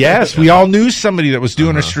was yes. We all knew somebody that was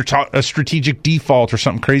doing a strategic default or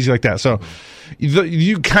something crazy like that. So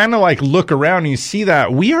you kind of like look around and you see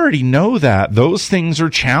that we already know that those things are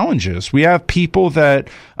challenges. We have people that,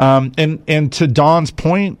 and to Don's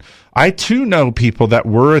point, I too know people that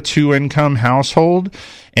were a 2-income household,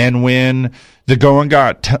 and when the going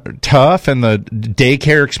got tough and the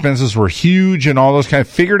daycare expenses were huge and all those kind of,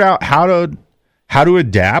 figured out how to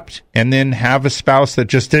adapt and then have a spouse that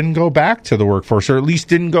just didn't go back to the workforce, or at least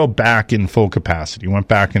didn't go back in full capacity, went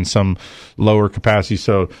back in some lower capacity.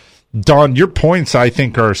 So, Don, your points, I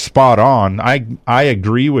think, are spot on. I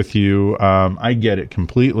agree with you. I get it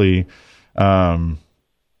completely. Yeah.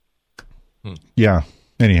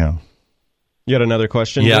 Anyhow. You had another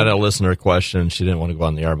question? Yeah, I had a listener question. She didn't want to go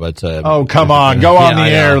on the air, but... oh, come on. Go on the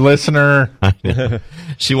air, listener.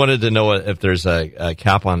 She wanted to know if there's a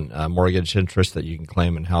cap on mortgage interest that you can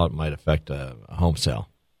claim and how it might affect a home sale.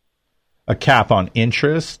 A cap on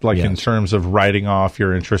interest? Like in terms of writing off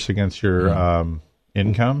your interest against your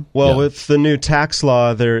income? Well, with the new tax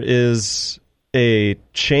law, there is a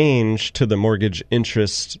change to the mortgage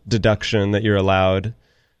interest deduction that you're allowed.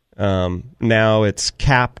 Now it's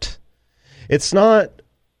capped. It's not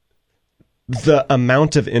the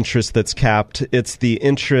amount of interest that's capped. It's the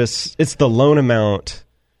interest. It's the loan amount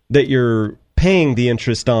that you're paying the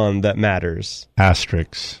interest on that matters.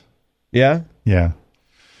 Asterisks. Yeah? Yeah.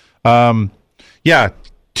 Yeah,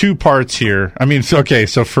 2 parts here. I mean, so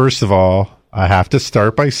first of all, I have to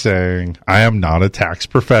start by saying I am not a tax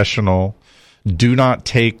professional. Do not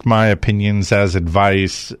take my opinions as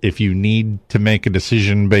advice. If you need to make a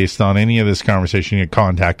decision based on any of this conversation, you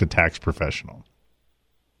contact a tax professional.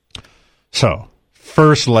 So,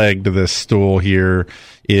 first leg to this stool here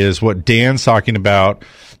is what Dan's talking about.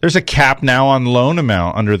 There's a cap now on loan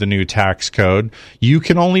amount under the new tax code. You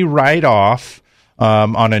can only write off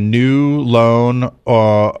on a new loan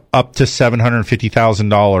up to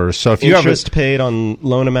 $750,000. So if you interest have paid on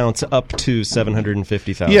loan amounts up to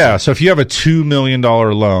 $750,000. Yeah, so if you have a $2 million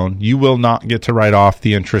loan, you will not get to write off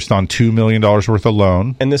the interest on $2 million worth of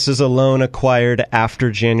loan. And this is a loan acquired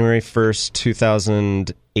after January 1st,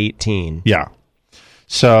 2018. Yeah.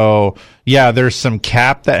 So, yeah, there's some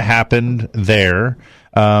cap that happened there.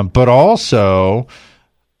 But also,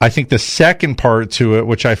 I think the second part to it,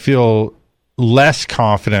 which I feel less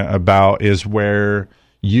confident about, is where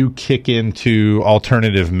you kick into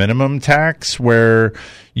alternative minimum tax, where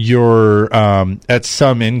you're at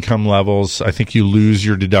some income levels, I think you lose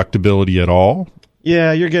your deductibility at all.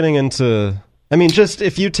 Yeah, you're getting into, I mean, just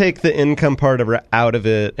if you take the income part out of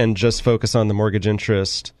it and just focus on the mortgage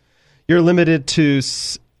interest, you're limited to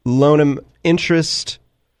interest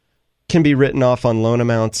can be written off on loan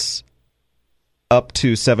amounts up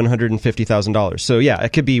to $750,000. So yeah, it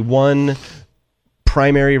could be one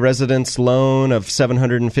primary residence loan of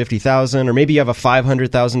 $750,000, or maybe you have a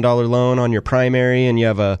 $500,000 loan on your primary, and you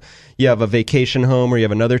have a vacation home, or you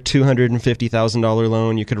have another $250,000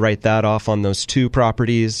 loan. You could write that off on those 2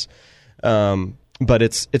 properties. But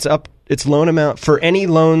it's loan amount for any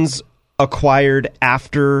loans acquired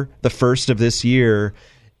after the first of this year.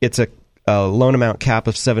 It's a loan amount cap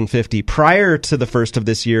of $750,000. Prior to the first of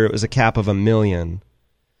this year, it was a cap of $1 million.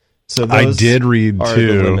 So those I did read are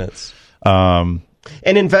too. The limits.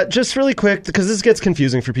 And just really quick, because this gets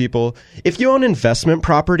confusing for people. If you own investment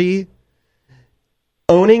property,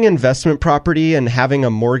 owning investment property and having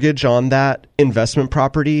a mortgage on that investment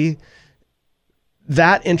property,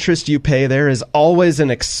 that interest you pay there is always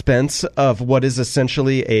an expense of what is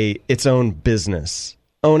essentially its own business.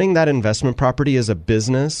 Owning that investment property is a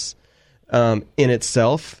business in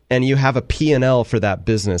itself, and you have a P&L for that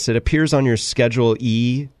business. It appears on your Schedule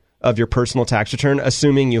E of your personal tax return,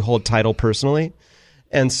 assuming you hold title personally.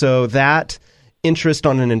 And so that interest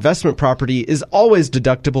on an investment property is always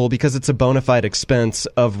deductible because it's a bona fide expense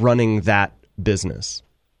of running that business.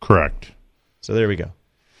 Correct. So there we go. Is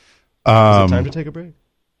it time to take a break?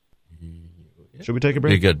 Should we take a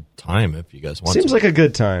break? Be a good time if you guys want. Seems like a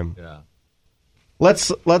good time. Yeah.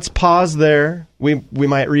 Let's pause there. We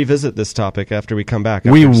might revisit this topic after we come back.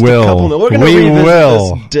 We will. We're going to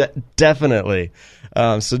revisit this definitely.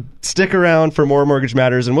 So stick around for more Mortgage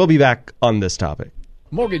Matters, and we'll be back on this topic.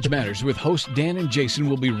 Mortgage Matters with hosts Dan and Jason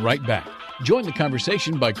will be right back. Join the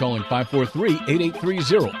conversation by calling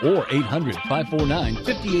 543-8830 or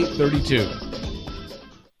 800-549-5832.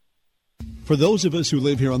 For those of us who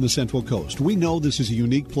live here on the Central Coast, we know this is a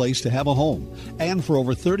unique place to have a home. And for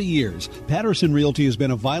over 30 years, Patterson Realty has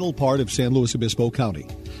been a vital part of San Luis Obispo County.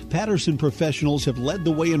 Patterson professionals have led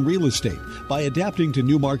the way in real estate by adapting to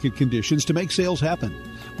new market conditions to make sales happen.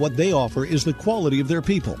 What they offer is the quality of their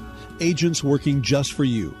people, agents working just for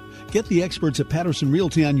you. Get the experts at Patterson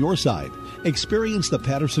Realty on your side. Experience the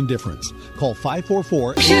Patterson difference. Call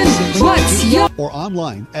 544-8662 or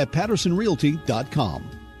online at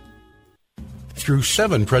pattersonrealty.com. Through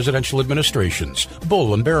 7 presidential administrations,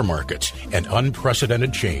 bull and bear markets, and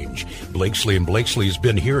unprecedented change, Blakesley & Blakesley has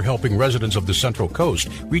been here helping residents of the Central Coast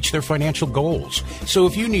reach their financial goals. So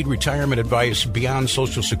if you need retirement advice beyond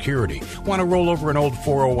Social Security, want to roll over an old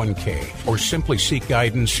 401k, or simply seek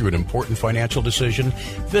guidance through an important financial decision,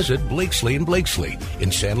 visit Blakesley & Blakesley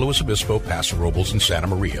in San Luis Obispo, Paso Robles, and Santa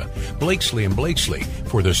Maria. Blakesley & Blakesley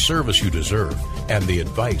for the service you deserve and the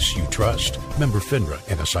advice you trust. Member FINRA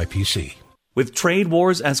and SIPC. With trade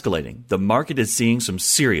wars escalating, the market is seeing some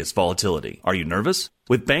serious volatility. Are you nervous?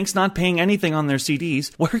 With banks not paying anything on their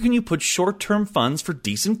CDs, where can you put short-term funds for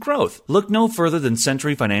decent growth? Look no further than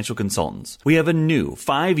Century Financial Consultants. We have a new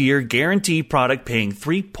 5-year guarantee product paying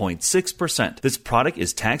 3.6%. This product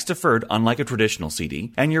is tax-deferred unlike a traditional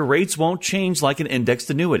CD, and your rates won't change like an indexed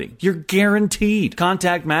annuity. You're guaranteed.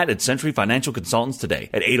 Contact Matt at Century Financial Consultants today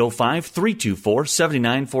at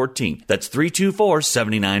 805-324-7914. That's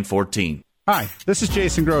 324-7914. Hi, this is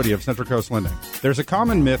Jason Grody of Central Coast Lending. There's a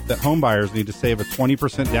common myth that home buyers need to save a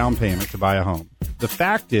 20% down payment to buy a home. The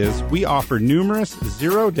fact is, we offer numerous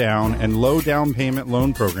zero down and low down payment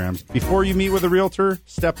loan programs. Before you meet with a realtor,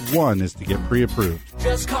 step 1 is to get pre-approved.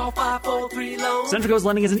 Just call 543-LOAN. Central Coast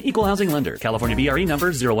Lending is an equal housing lender. California BRE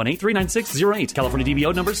number 018-39608. California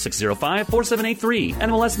DBO number 605-4783.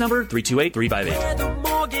 NMLS number 328358. We're the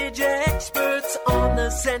mortgage experts on the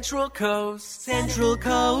Central Coast. Central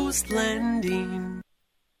Coast Lending.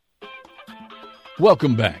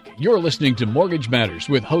 Welcome back. You're listening to Mortgage Matters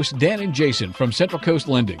with hosts Dan and Jason from Central Coast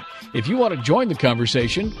Lending. If you want to join the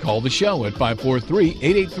conversation, call the show at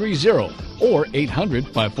 543-8830 or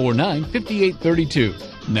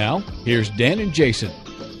 800-549-5832. Now, here's Dan and Jason.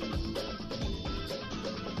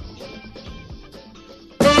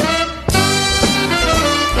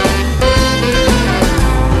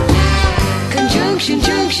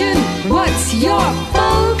 Junction, what's your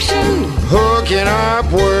function? Hooking up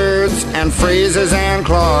words and phrases and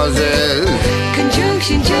clauses.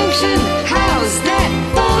 Conjunction, how's that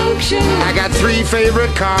function? I got 3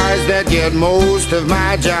 favorite cars that get most of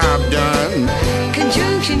my job done.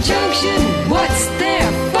 Conjunction, what's their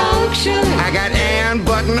function? I got and,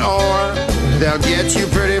 but, and, or. They'll get you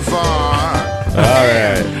pretty far. All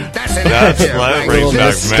right. That brings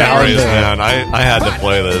back memories, man. I had to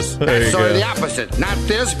play this. That's sort of the opposite. Not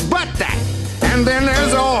this, but that. And then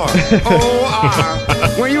there's or. O-R.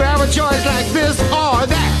 When you have a choice like this or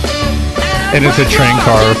that. And it's a train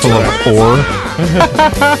car full of or.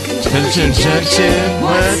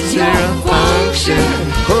 What's your function?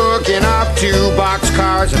 Hooking up 2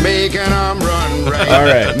 boxcars and making them run right. All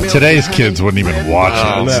right. Today's kids wouldn't even watch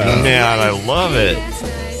it. Man, I love it.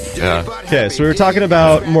 Yeah. Okay, so we were talking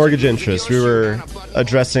about mortgage interest. We were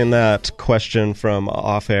addressing that question from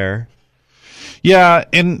off air. Yeah,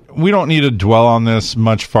 and we don't need to dwell on this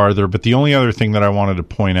much farther, but the only other thing that I wanted to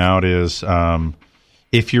point out is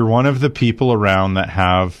if you're one of the people around that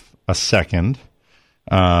have a second,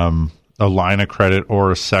 a line of credit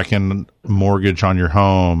or a second mortgage on your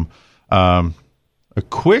home, a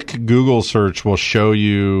quick Google search will show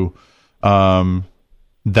you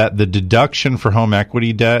that the deduction for home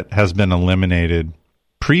equity debt has been eliminated.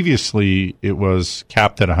 Previously, it was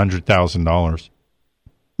capped at $100,000.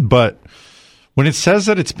 But when it says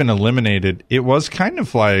that it's been eliminated, it was kind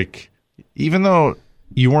of like, even though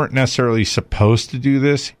you weren't necessarily supposed to do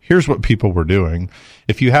this, here's what people were doing.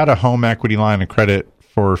 If you had a home equity line of credit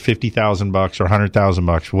for $50,000 or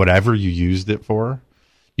 $100,000, whatever you used it for,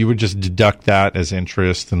 you would just deduct that as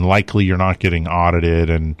interest, and likely you're not getting audited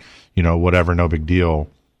and, whatever, no big deal.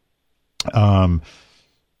 So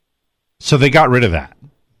they got rid of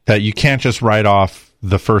that you can't just write off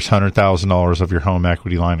the first $100,000 of your home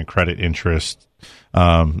equity line of credit interest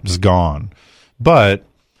is gone. But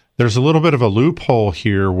there's a little bit of a loophole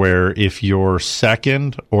here where if your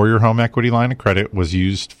second or your home equity line of credit was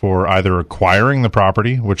used for either acquiring the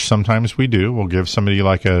property, which sometimes we do, we'll give somebody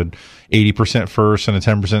like a 80% first and a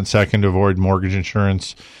 10% second to avoid mortgage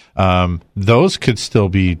insurance. Those could still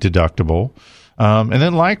be deductible. And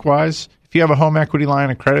then likewise, if you have a home equity line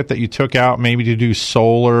of credit that you took out maybe to do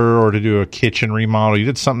solar or to do a kitchen remodel, you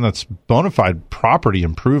did something that's bona fide property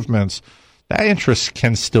improvements, that interest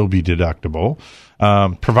can still be deductible,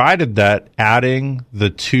 provided that adding the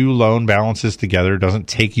two loan balances together doesn't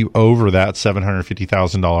take you over that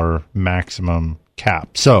 $750,000 maximum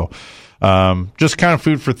cap. So just kind of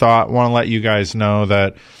food for thought. Want to let you guys know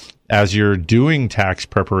that as you're doing tax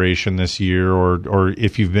preparation this year, or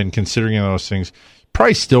if you've been considering those things,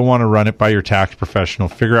 probably still want to run it by your tax professional,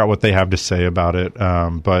 figure out what they have to say about it.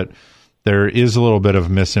 But there is a little bit of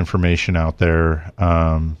misinformation out there.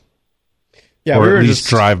 Or at least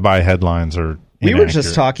drive-by headlines are inaccurate. We were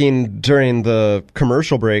just talking during the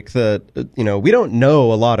commercial break that, we don't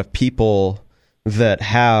know a lot of people that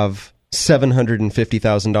have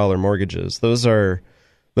 $750,000 mortgages. Those are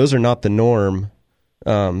not the norm.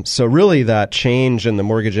 So really that change in the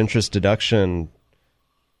mortgage interest deduction,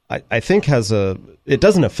 I think it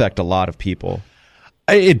doesn't affect a lot of people.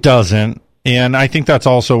 It doesn't. And I think that's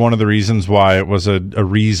also one of the reasons why it was a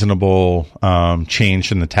reasonable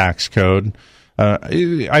change in the tax code.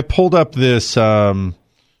 I pulled up this,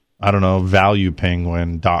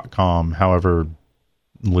 valuepenguin.com, however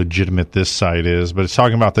legitimate this site is, but it's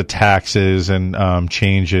talking about the taxes and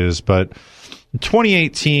changes. But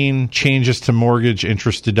 2018 changes to mortgage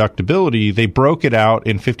interest deductibility, they broke it out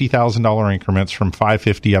in $50,000 increments from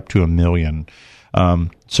 $550 up to $1 million.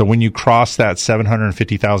 So when you cross that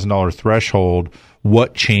 $750,000 threshold,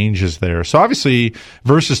 what changes there? So obviously,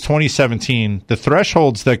 versus 2017, the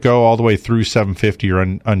thresholds that go all the way through 750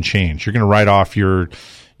 are unchanged. You're going to write off your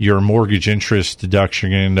mortgage interest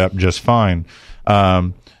deduction. You're going to end up just fine.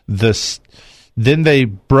 Then they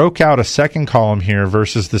broke out a second column here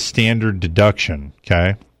versus the standard deduction,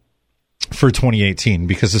 okay, for 2018,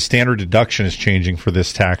 because the standard deduction is changing for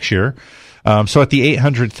this tax year. So at the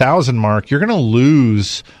 800,000 mark, you're going to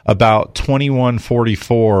lose about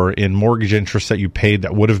 $2,144 in mortgage interest that you paid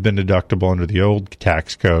that would have been deductible under the old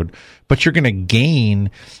tax code, but you're going to gain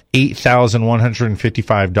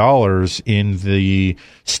 $8,155 in the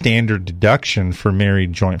standard deduction for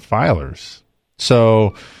married joint filers.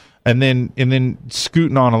 So, and then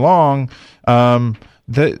scooting on along, all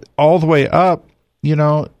the way up,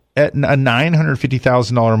 at a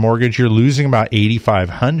 $950,000 mortgage, you're losing about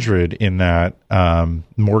 $8,500 in that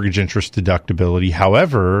mortgage interest deductibility.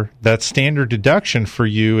 However, that standard deduction for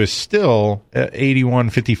you is still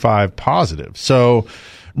 $8,155 positive. So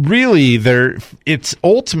really, it's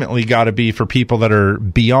ultimately got to be for people that are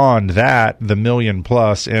beyond that, the $1 million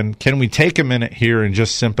plus. And can we take a minute here and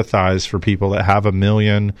just sympathize for people that have $1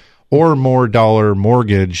 million or more dollar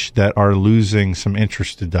mortgage that are losing some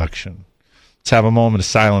interest deduction? Let's have a moment of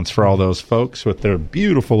silence for all those folks with their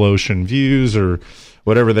beautiful ocean views or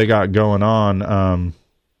whatever they got going on.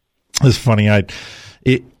 It's funny.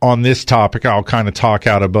 On this topic, I'll kind of talk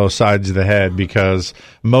out of both sides of the head because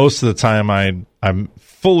most of the time I'm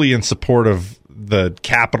fully in support of the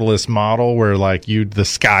capitalist model where the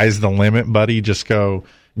sky's the limit, buddy. Just go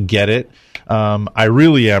get it. I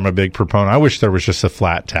really am a big proponent. I wish there was just a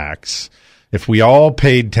flat tax. If we all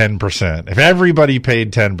paid 10%, if everybody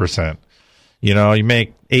paid 10%, you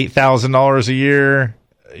make $8,000 a year,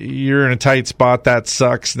 you're in a tight spot. That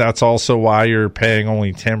sucks. That's also why you're paying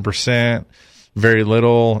only 10%, very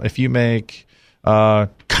little. If you make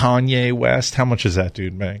Kanye West, how much does that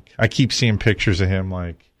dude make? I keep seeing pictures of him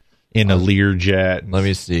in a Learjet. Let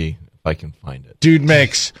me see if I can find it. Dude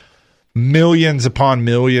makes millions upon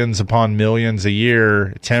millions upon millions a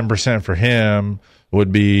year. 10% for him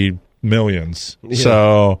would be millions. Yeah.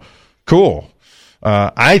 So cool.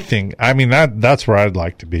 That's where I'd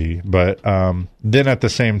like to be. But then at the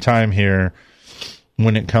same time here,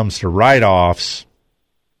 when it comes to write-offs,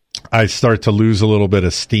 I start to lose a little bit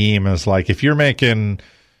of steam as if you're making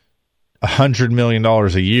 $100 million a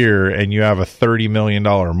year and you have a $30 million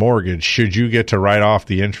mortgage, should you get to write off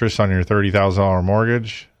the interest on your $30,000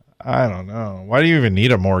 mortgage? I don't know. Why do you even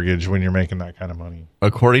need a mortgage when you're making that kind of money?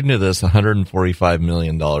 According to this, $145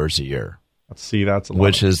 million a year. See, that's a lot.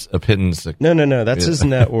 Which is a pittance. No. That's his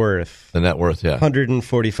net worth. The net worth, yeah.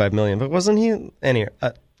 $145 million. But wasn't he...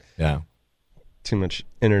 yeah. Too much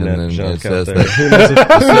internet junk out there. That, who knows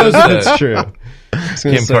if that's true?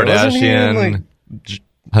 Kim Kardashian...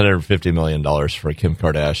 $150 million for Kim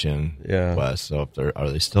Kardashian West. So are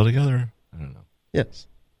they still together? I don't know. Yes.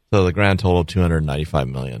 So the grand total $295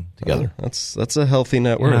 million together. That's a healthy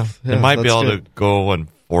net worth. They might be able to go and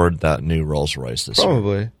afford that new Rolls Royce this year.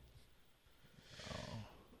 Probably.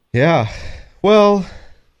 Yeah. Well,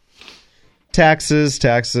 taxes.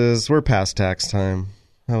 We're past tax time.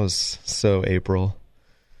 That was so April.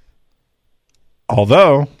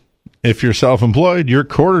 Although, if you're self-employed, your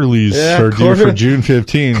quarterlies are due for June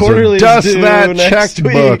 15th. So dust that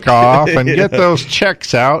checkbook off and get those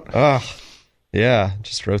checks out. Yeah,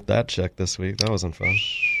 just wrote that check this week. That wasn't fun.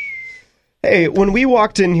 Hey, when we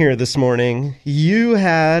walked in here this morning, you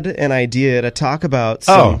had an idea to talk about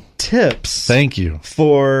some tips. Thank you.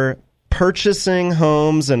 For purchasing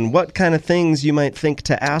homes and what kind of things you might think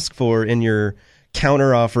to ask for in your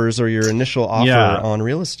counter offers or your initial offer on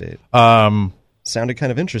real estate. Sounded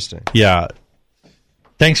kind of interesting. Yeah.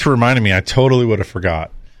 Thanks for reminding me. I totally would have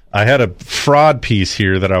forgot. I had a fraud piece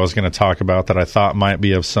here that I was going to talk about that I thought might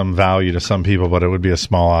be of some value to some people, but it would be a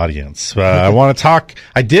small audience. I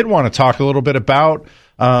did want to talk a little bit about,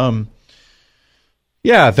 the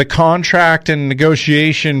contract and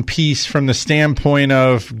negotiation piece from the standpoint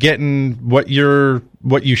of getting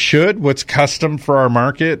what's custom for our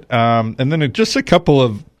market. And then just a couple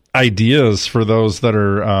of ideas for those that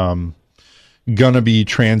are, going to be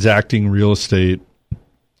transacting real estate.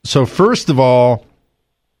 So first of all,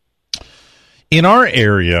 in our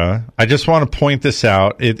area, I just want to point this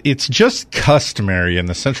out. It's just customary in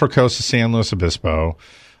the Central Coast of San Luis Obispo.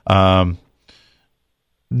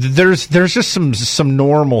 There's just some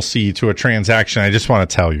normalcy to a transaction I just want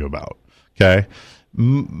to tell you about. Okay.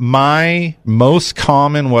 My most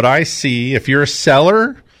common, what I see, if you're a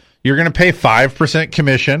seller, you're going to pay 5%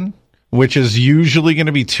 commission, which is usually going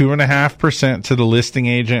to be 2.5% to the listing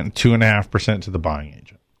agent and 2.5% to the buying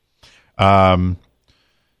agent.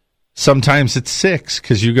 Sometimes it's 6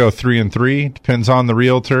 because you go 3 and 3. Depends on the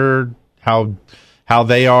realtor, how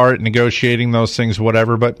they are at negotiating those things,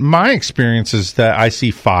 whatever. But my experience is that I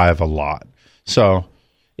see 5 a lot. So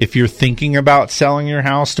if you're thinking about selling your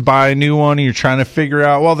house to buy a new one and you're trying to figure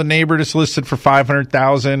out, well, the neighbor just listed for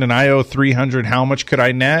 $500,000 and I owe $300, how much could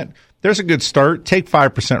I net? There's a good start. Take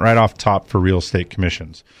 5% right off the top for real estate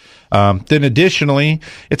commissions. Then additionally,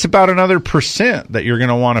 it's about another % that you're going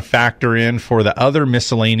to want to factor in for the other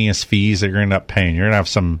miscellaneous fees that you're going to end up paying. You're going to have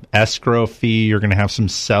some escrow fee. You're going to have some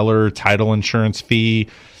seller title insurance fee.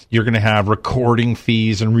 You're going to have recording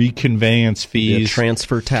fees and reconveyance fees.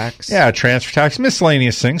 Transfer tax. Yeah, transfer tax,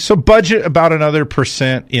 miscellaneous things. So budget about another %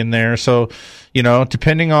 in there. So,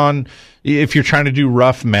 depending on if you're trying to do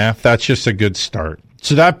rough math, that's just a good start.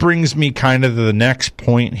 So that brings me kind of to the next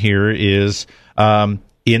point here is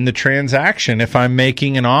in the transaction, if I'm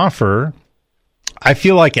making an offer, I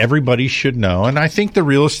feel like everybody should know, and I think the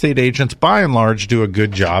real estate agents by and large do a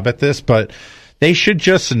good job at this, but they should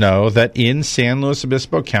just know that in San Luis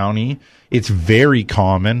Obispo County, it's very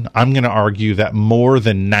common. I'm going to argue that more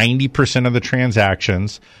than 90% of the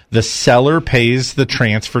transactions, the seller pays the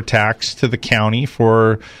transfer tax to the county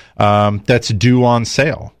for that's due on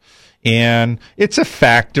sale. And it's a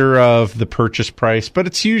factor of the purchase price, but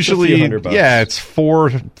it's usually it's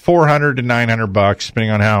 $400 to $900 depending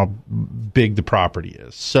on how big the property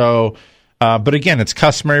is. So, but again, it's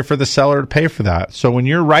customary for the seller to pay for that. So when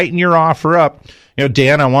you're writing your offer up,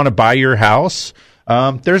 Dan, I want to buy your house.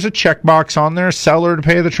 There's a checkbox on there, seller to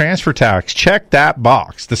pay the transfer tax. Check that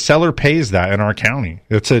box. The seller pays that in our county.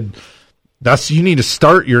 You need to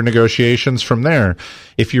start your negotiations from there.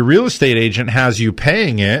 If your real estate agent has you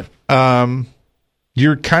paying it,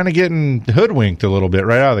 you're kind of getting hoodwinked a little bit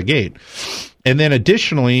right out of the gate. And then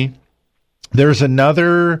additionally, there's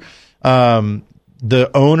another,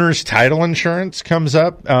 the owner's title insurance comes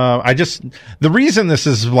up. The reason this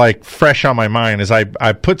is like fresh on my mind is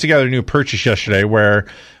I put together a new purchase yesterday where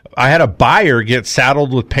I had a buyer get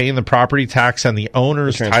saddled with paying the property tax on the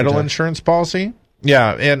owner's title insurance policy.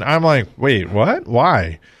 Yeah. And I'm like, wait, what?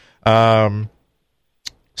 Why?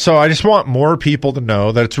 So I just want more people to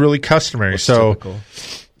know that it's really customary. Typical.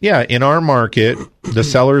 Yeah, in our market, the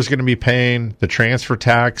seller is going to be paying the transfer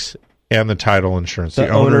tax and the title insurance, the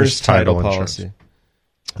owner's title insurance. Policy.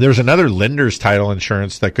 There's another lender's title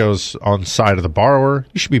insurance that goes on the side of the borrower.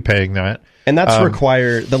 You should be paying that. And that's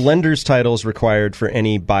required. The lender's title is required for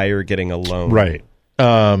any buyer getting a loan. Right.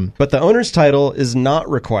 But the owner's title is not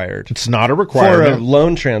required. It's not a requirement. For a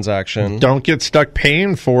loan transaction. Don't get stuck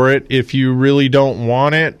paying for it if you really don't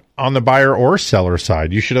want it on the buyer or seller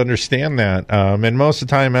side. You should understand that. And most of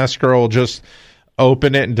the time, escrow will just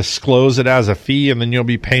open it and disclose it as a fee, and then you'll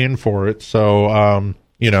be paying for it. So,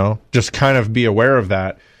 just kind of be aware of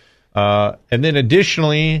that. And then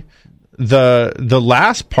additionally, the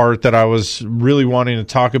last part that I was really wanting to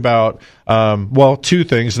talk about, two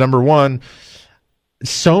things. Number one,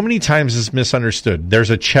 so many times it's misunderstood. There's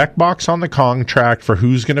a checkbox on the contract for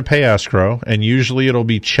who's going to pay escrow, and usually it'll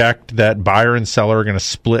be checked that buyer and seller are going to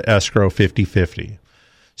split escrow 50-50.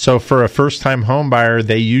 So for a first-time home buyer,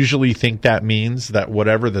 they usually think that means that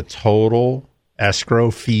whatever the total escrow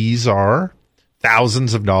fees are,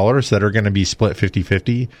 thousands of dollars that are going to be split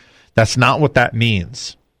 50-50, that's not what that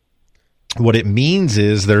means. What it means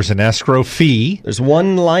is there's an escrow fee. There's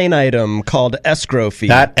one line item called escrow fee.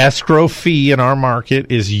 That escrow fee in our market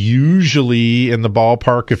is usually in the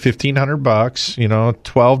ballpark of $1,500,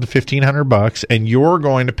 $1,200 to $1,500, and you're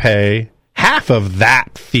going to pay half of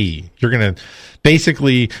that fee. You're going to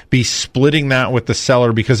basically be splitting that with the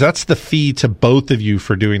seller because that's the fee to both of you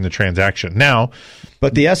for doing the transaction. Now,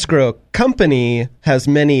 but the escrow company has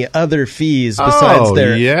many other fees besides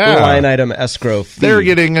their line item escrow fee. They're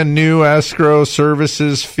getting a new escrow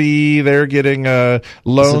services fee. They're getting a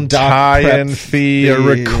loan tie-in fee, a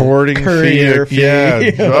recording courier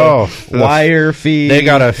fee. Wire fee. They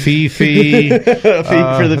got a fee. Fee for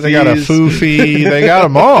the fees. They got a foo fee. They got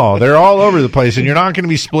them all. They're all over the place, and you're not going to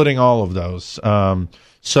be splitting all of those.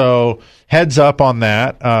 So heads up on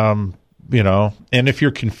that. And if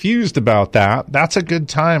you're confused about that, that's a good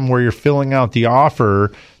time where you're filling out the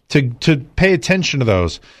offer to pay attention to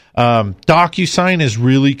those. DocuSign is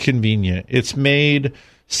really convenient. It's made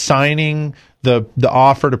signing the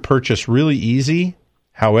offer to purchase really easy.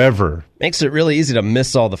 However, makes it really easy to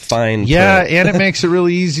miss all the fine print. And it makes it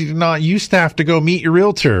really easy to not used to have to go meet your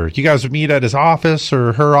realtor. You guys would meet at his office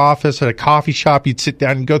or her office at a coffee shop. You'd sit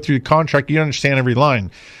down and go through the contract. You understand every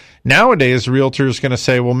line. Nowadays, the realtor is going to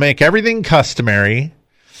say, we'll make everything customary,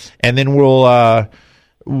 and then we'll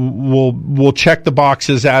check the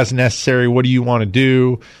boxes as necessary. What do you want to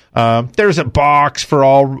do? There's a box for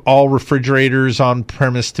all refrigerators on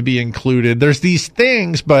premise to be included. There's these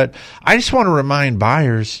things, but I just want to remind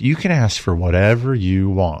buyers, you can ask for whatever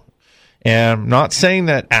you want. And I'm not saying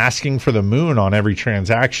that asking for the moon on every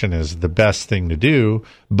transaction is the best thing to do,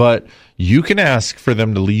 but you can ask for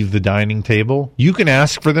them to leave the dining table. You can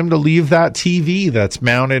ask for them to leave that TV that's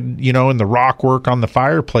mounted, in the rock work on the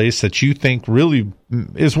fireplace that you think really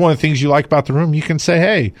is one of the things you like about the room. You can say,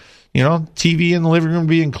 hey, TV in the living room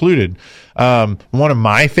be included. One of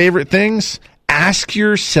my favorite things, ask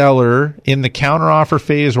your seller in the counteroffer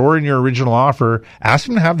phase or in your original offer, ask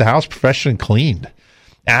them to have the house professionally cleaned.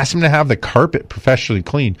 Ask them to have the carpet professionally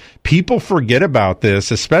cleaned. People forget about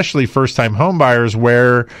this, especially first-time home buyers,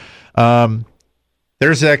 where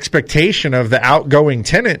there's an expectation of the outgoing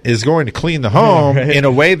tenant is going to clean the home in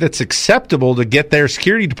a way that's acceptable to get their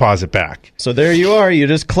security deposit back. So there you are. You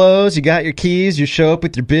just close. You got your keys. You show up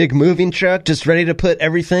with your big moving truck, just ready to put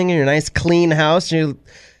everything in your nice, clean house. You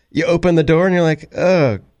open the door, and you're like,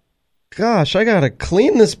 oh, gosh, I got to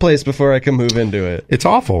clean this place before I can move into it. It's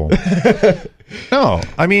awful. No,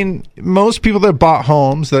 I mean, most people that bought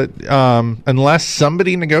homes that, unless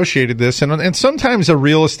somebody negotiated this, and sometimes a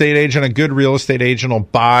real estate agent, a good real estate agent will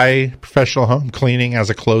buy professional home cleaning as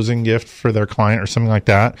a closing gift for their client or something like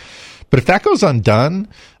that. But if that goes undone,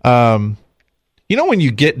 when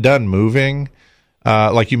you get done moving,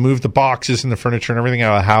 like you move the boxes and the furniture and everything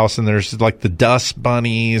out of the house, and there's like the dust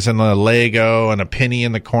bunnies and the Lego and a penny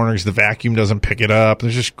in the corners, the vacuum doesn't pick it up.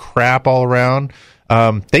 There's just crap all around.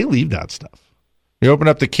 They leave that stuff. You open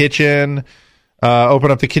up the kitchen,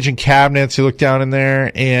 cabinets, you look down in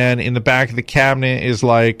there, and in the back of the cabinet is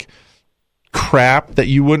like crap that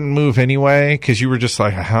you wouldn't move anyway because you were just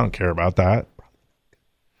like, I don't care about that.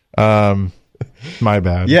 My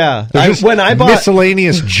bad. Yeah. When I bought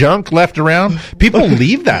miscellaneous junk left around, people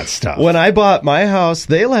leave that stuff. When I bought my house,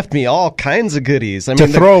 they left me all kinds of goodies. I mean,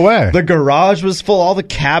 to throw away. The garage was full, all the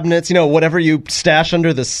cabinets, whatever you stash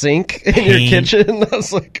under the sink in your kitchen. I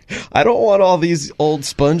was like, I don't want all these old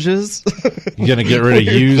sponges. You're going to get rid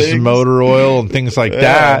of used things. Motor oil and things like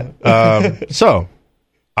that. So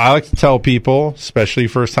I like to tell people, especially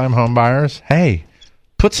first-time home buyers, hey,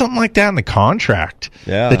 put something like that in the contract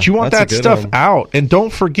that you want that stuff out. And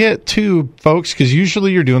don't forget, too, folks, because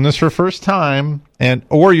usually you're doing this for first time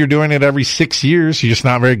or you're doing it every 6 years. You're just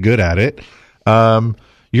not very good at it.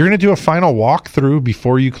 you're going to do a final walkthrough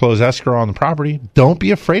before you close escrow on the property. Don't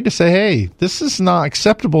be afraid to say, hey, this is not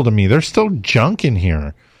acceptable to me. There's still junk in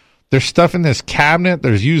here. There's stuff in this cabinet.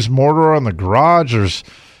 There's used mortar on the garage. There's,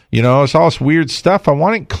 it's all this weird stuff. I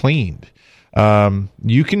want it cleaned.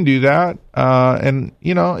 You can do that. And,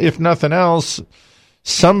 if nothing else,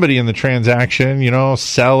 somebody in the transaction,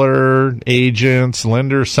 seller, agents,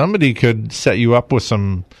 lender, somebody could set you up with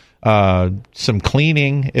some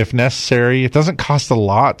cleaning if necessary. It doesn't cost a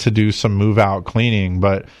lot to do some move out cleaning,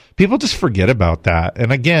 but people just forget about that.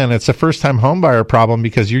 And again, it's a first time home buyer problem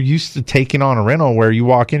because you're used to taking on a rental where you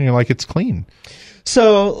walk in and you're like, it's clean.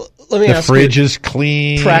 So let me ask you. The fridge is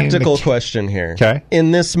clean. Practical question here. Okay.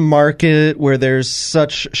 In this market where there's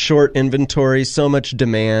such short inventory, so much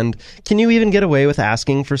demand, can you even get away with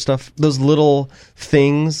asking for stuff, those little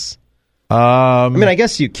things? I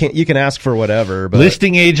guess you can ask for whatever, but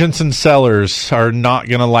listing agents and sellers are not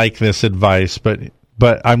going to like this advice, but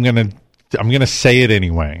I'm going to say it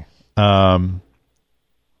anyway. I'm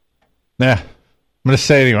going to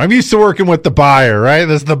say it anyway. I'm used to working with the buyer, right?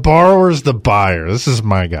 The borrower's the buyer. This is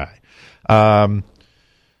my guy.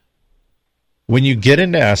 When you get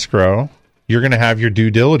into escrow, you're going to have your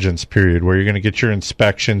due diligence period where you're going to get your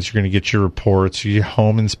inspections, you're going to get your reports, your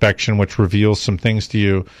home inspection, which reveals some things to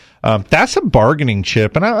you. That's a bargaining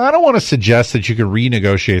chip, and I don't want to suggest that you can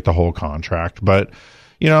renegotiate the whole contract, but,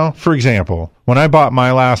 for example, when I bought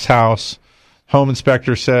my last house, home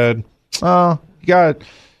inspector said, oh, you got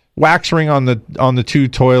wax ring on the 2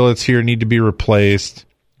 toilets here need to be replaced.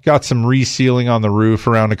 Got some resealing on the roof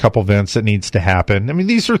around a couple vents that needs to happen. I mean,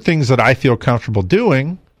 these are things that I feel comfortable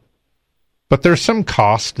doing, but there's some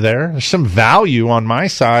cost there. There's some value on my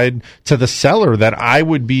side to the seller that I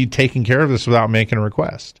would be taking care of this without making a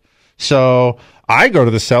request. So I go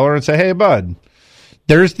to the seller and say, hey, bud,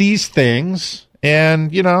 there's these things. And,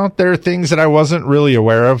 there are things that I wasn't really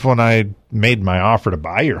aware of when I made my offer to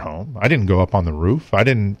buy your home. I didn't go up on the roof. I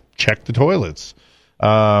didn't check the toilets.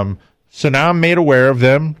 So now I'm made aware of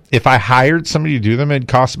them. If I hired somebody to do them, it'd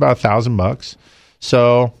cost about $1,000.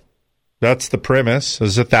 So that's the premise.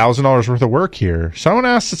 There's $1,000 worth of work here. So I'm going to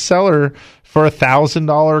ask the seller for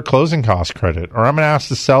 $1,000 closing cost credit, or I'm going to ask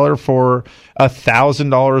the seller for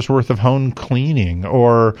 $1,000 worth of home cleaning,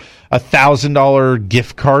 or $1,000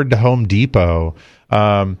 gift card to Home Depot.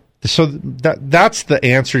 So that's the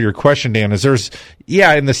answer to your question, Dan. Is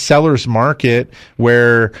in the seller's market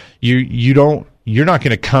where you're not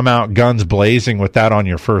going to come out guns blazing with that on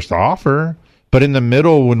your first offer. But in the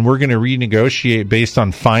middle, when we're going to renegotiate based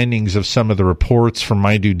on findings of some of the reports from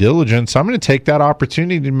my due diligence, I'm going to take that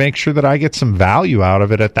opportunity to make sure that I get some value out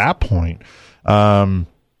of it at that point.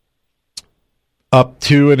 Up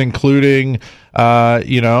to and including,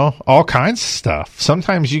 all kinds of stuff.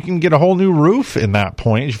 Sometimes you can get a whole new roof in that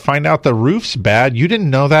point. You find out the roof's bad. You didn't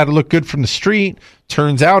know that. It looked good from the street.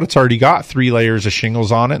 Turns out it's already got 3 layers of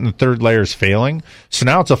shingles on it, and the 3rd layer is failing. So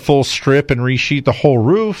now it's a full strip and resheet the whole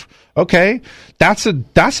roof. Okay, that's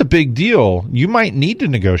a big deal. You might need to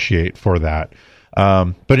negotiate for that.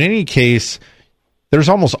 But in any case, there's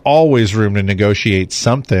almost always room to negotiate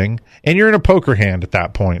something, and you're in a poker hand at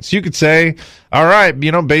that point. So you could say, all right,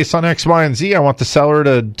 based on X, Y, and Z, I want the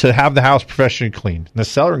seller to have the house professionally cleaned. And the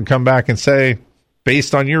seller can come back and say,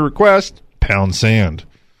 based on your request, pound sand.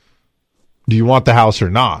 Do you want the house or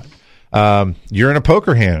not? You're in a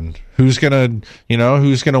poker hand. Who's gonna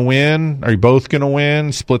win? Are you both gonna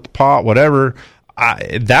win? Split the pot, whatever.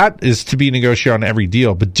 That is to be negotiated on every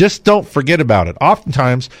deal, but just don't forget about it.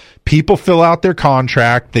 Oftentimes, people fill out their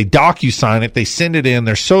contract, they DocuSign it, they send it in,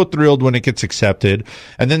 they're so thrilled when it gets accepted,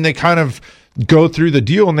 and then they kind of go through the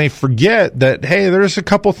deal and they forget that, hey, there's a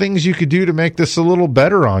couple things you could do to make this a little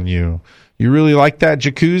better on you. You really like that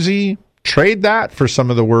jacuzzi? Trade that for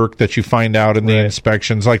some of the work that you find out in the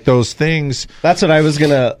inspections, like those things. That's what I was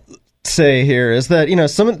going to say here, is that,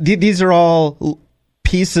 some of these are all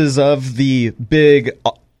pieces of the big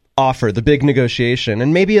offer, the big negotiation.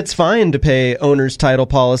 And maybe it's fine to pay owner's title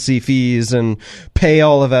policy fees and pay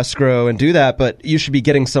all of escrow and do that, but you should be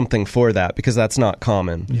getting something for that because that's not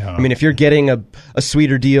common. Yeah. I mean, if you're getting a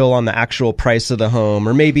sweeter deal on the actual price of the home,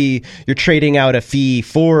 or maybe you're trading out a fee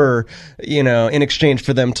for, in exchange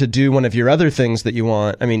for them to do one of your other things that you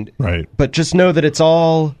want. I mean, right. But just know that it's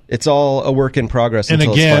all a work in progress. And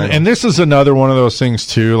again, and this is another one of those things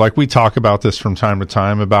too, like we talk about this from time to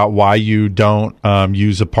time about why you don't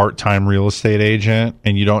use a part-time real estate agent,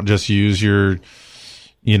 and you don't just use your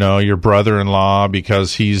brother-in-law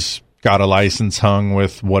because he's got a license hung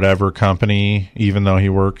with whatever company, even though he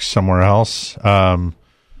works somewhere else.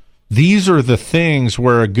 These are the things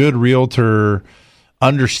where a good realtor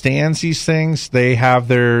understands these things. They have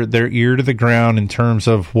their ear to the ground in terms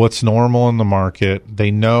of what's normal in the market. They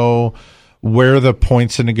know where the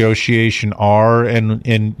points of negotiation are and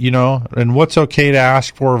what's okay to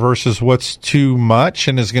ask for versus what's too much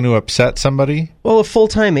and is going to upset somebody. Well, a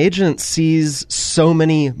full-time agent sees so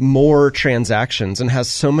many more transactions and has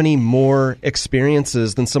so many more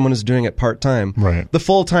experiences than someone who's doing it part-time. Right. The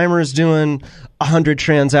full-timer is doing 100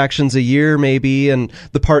 transactions a year maybe, and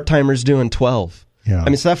the part-timer is doing 12. Yeah. I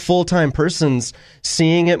mean, so that full-time person's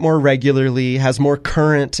seeing it more regularly, has more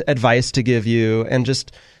current advice to give you, and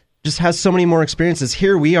just has so many more experiences.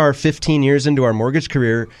 Here we are 15 years into our mortgage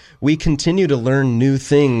career. We continue to learn new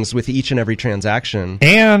things with each and every transaction.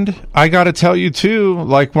 And I got to tell you, too,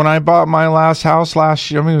 like when I bought my last house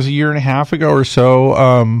last year, I mean, it was a year and a half ago or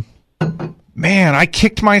so, man, I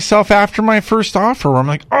kicked myself after my first offer. I'm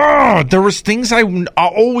like, there was things I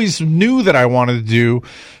always knew that I wanted to do,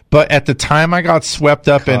 but at the time I got swept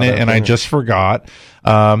up in it and I just forgot.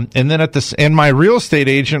 And then and my real estate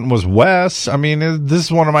agent was Wes. I mean, this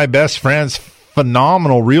is one of my best friends,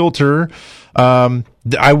 phenomenal realtor.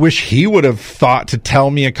 I wish he would have thought to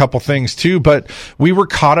tell me a couple things too, but we were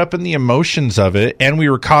caught up in the emotions of it and we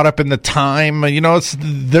were caught up in the time.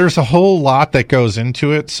 There's a whole lot that goes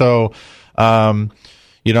into it. So,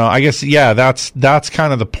 I guess, that's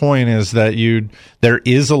kind of the point, is that there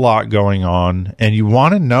is a lot going on and you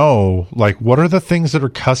want to know, like, what are the things that are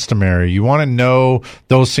customary? You want to know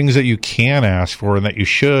those things that you can ask for and that you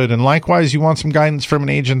should. And likewise, you want some guidance from an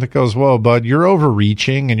agent that goes, well, bud, you're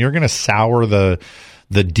overreaching and you're going to sour the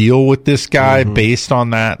deal with this guy based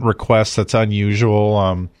on that request that's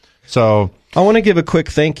unusual. So I want to give a quick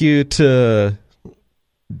thank you to,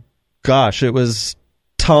 it was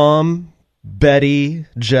Tom, Betty,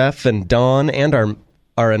 Jeff, and Don, and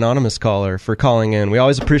our anonymous caller for calling in. We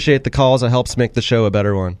always appreciate the calls. It helps make the show a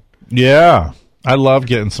better one. Yeah. I love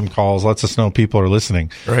getting some calls. Lets us know people are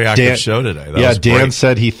listening. Very active show today. That was Dan great.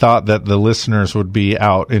 Said he thought that the listeners would be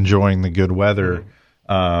out enjoying the good weather.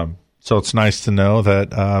 So it's nice to know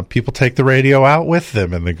that people take the radio out with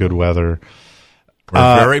them in the good weather.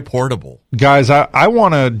 We're very portable. Guys, I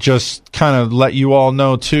want to just kind of let you all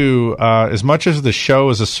know, too, as much as the show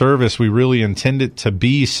is a service, we really intend it to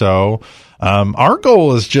be so. Our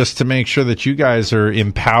goal is just to make sure that you guys are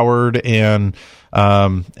empowered and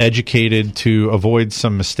educated to avoid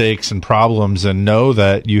some mistakes and problems and know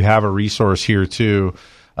that you have a resource here, too.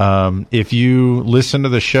 If you listen to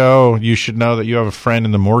the show, you should know that you have a friend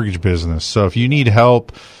in the mortgage business. So if you need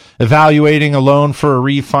help evaluating a loan for a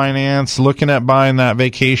refinance, looking at buying that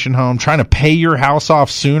vacation home, trying to pay your house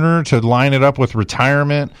off sooner to line it up with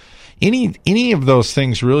retirement, any of those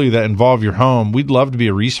things really that involve your home, we'd love to be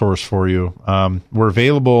a resource for you. We're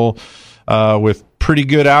available with pretty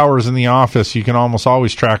good hours in the office. You can almost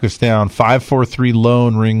always track us down. 543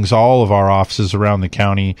 Loan rings all of our offices around the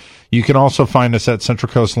county. You can also find us at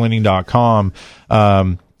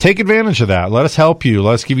centralcoastlending.com. Take advantage of that. Let us help you.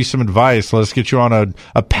 Let us give you some advice. Let us get you on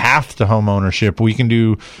a path to home ownership. We can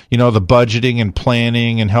do, the budgeting and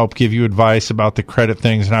planning and help give you advice about the credit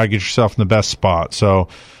things and how to get yourself in the best spot. So,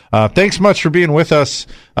 thanks much for being with us.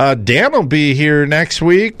 Dan will be here next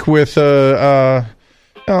week with,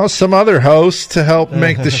 some other hosts to help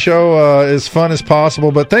make the show as fun as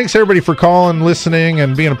possible. But thanks everybody for calling, listening,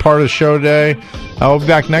 and being a part of the show today. I'll be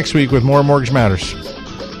back next week with more Mortgage Matters.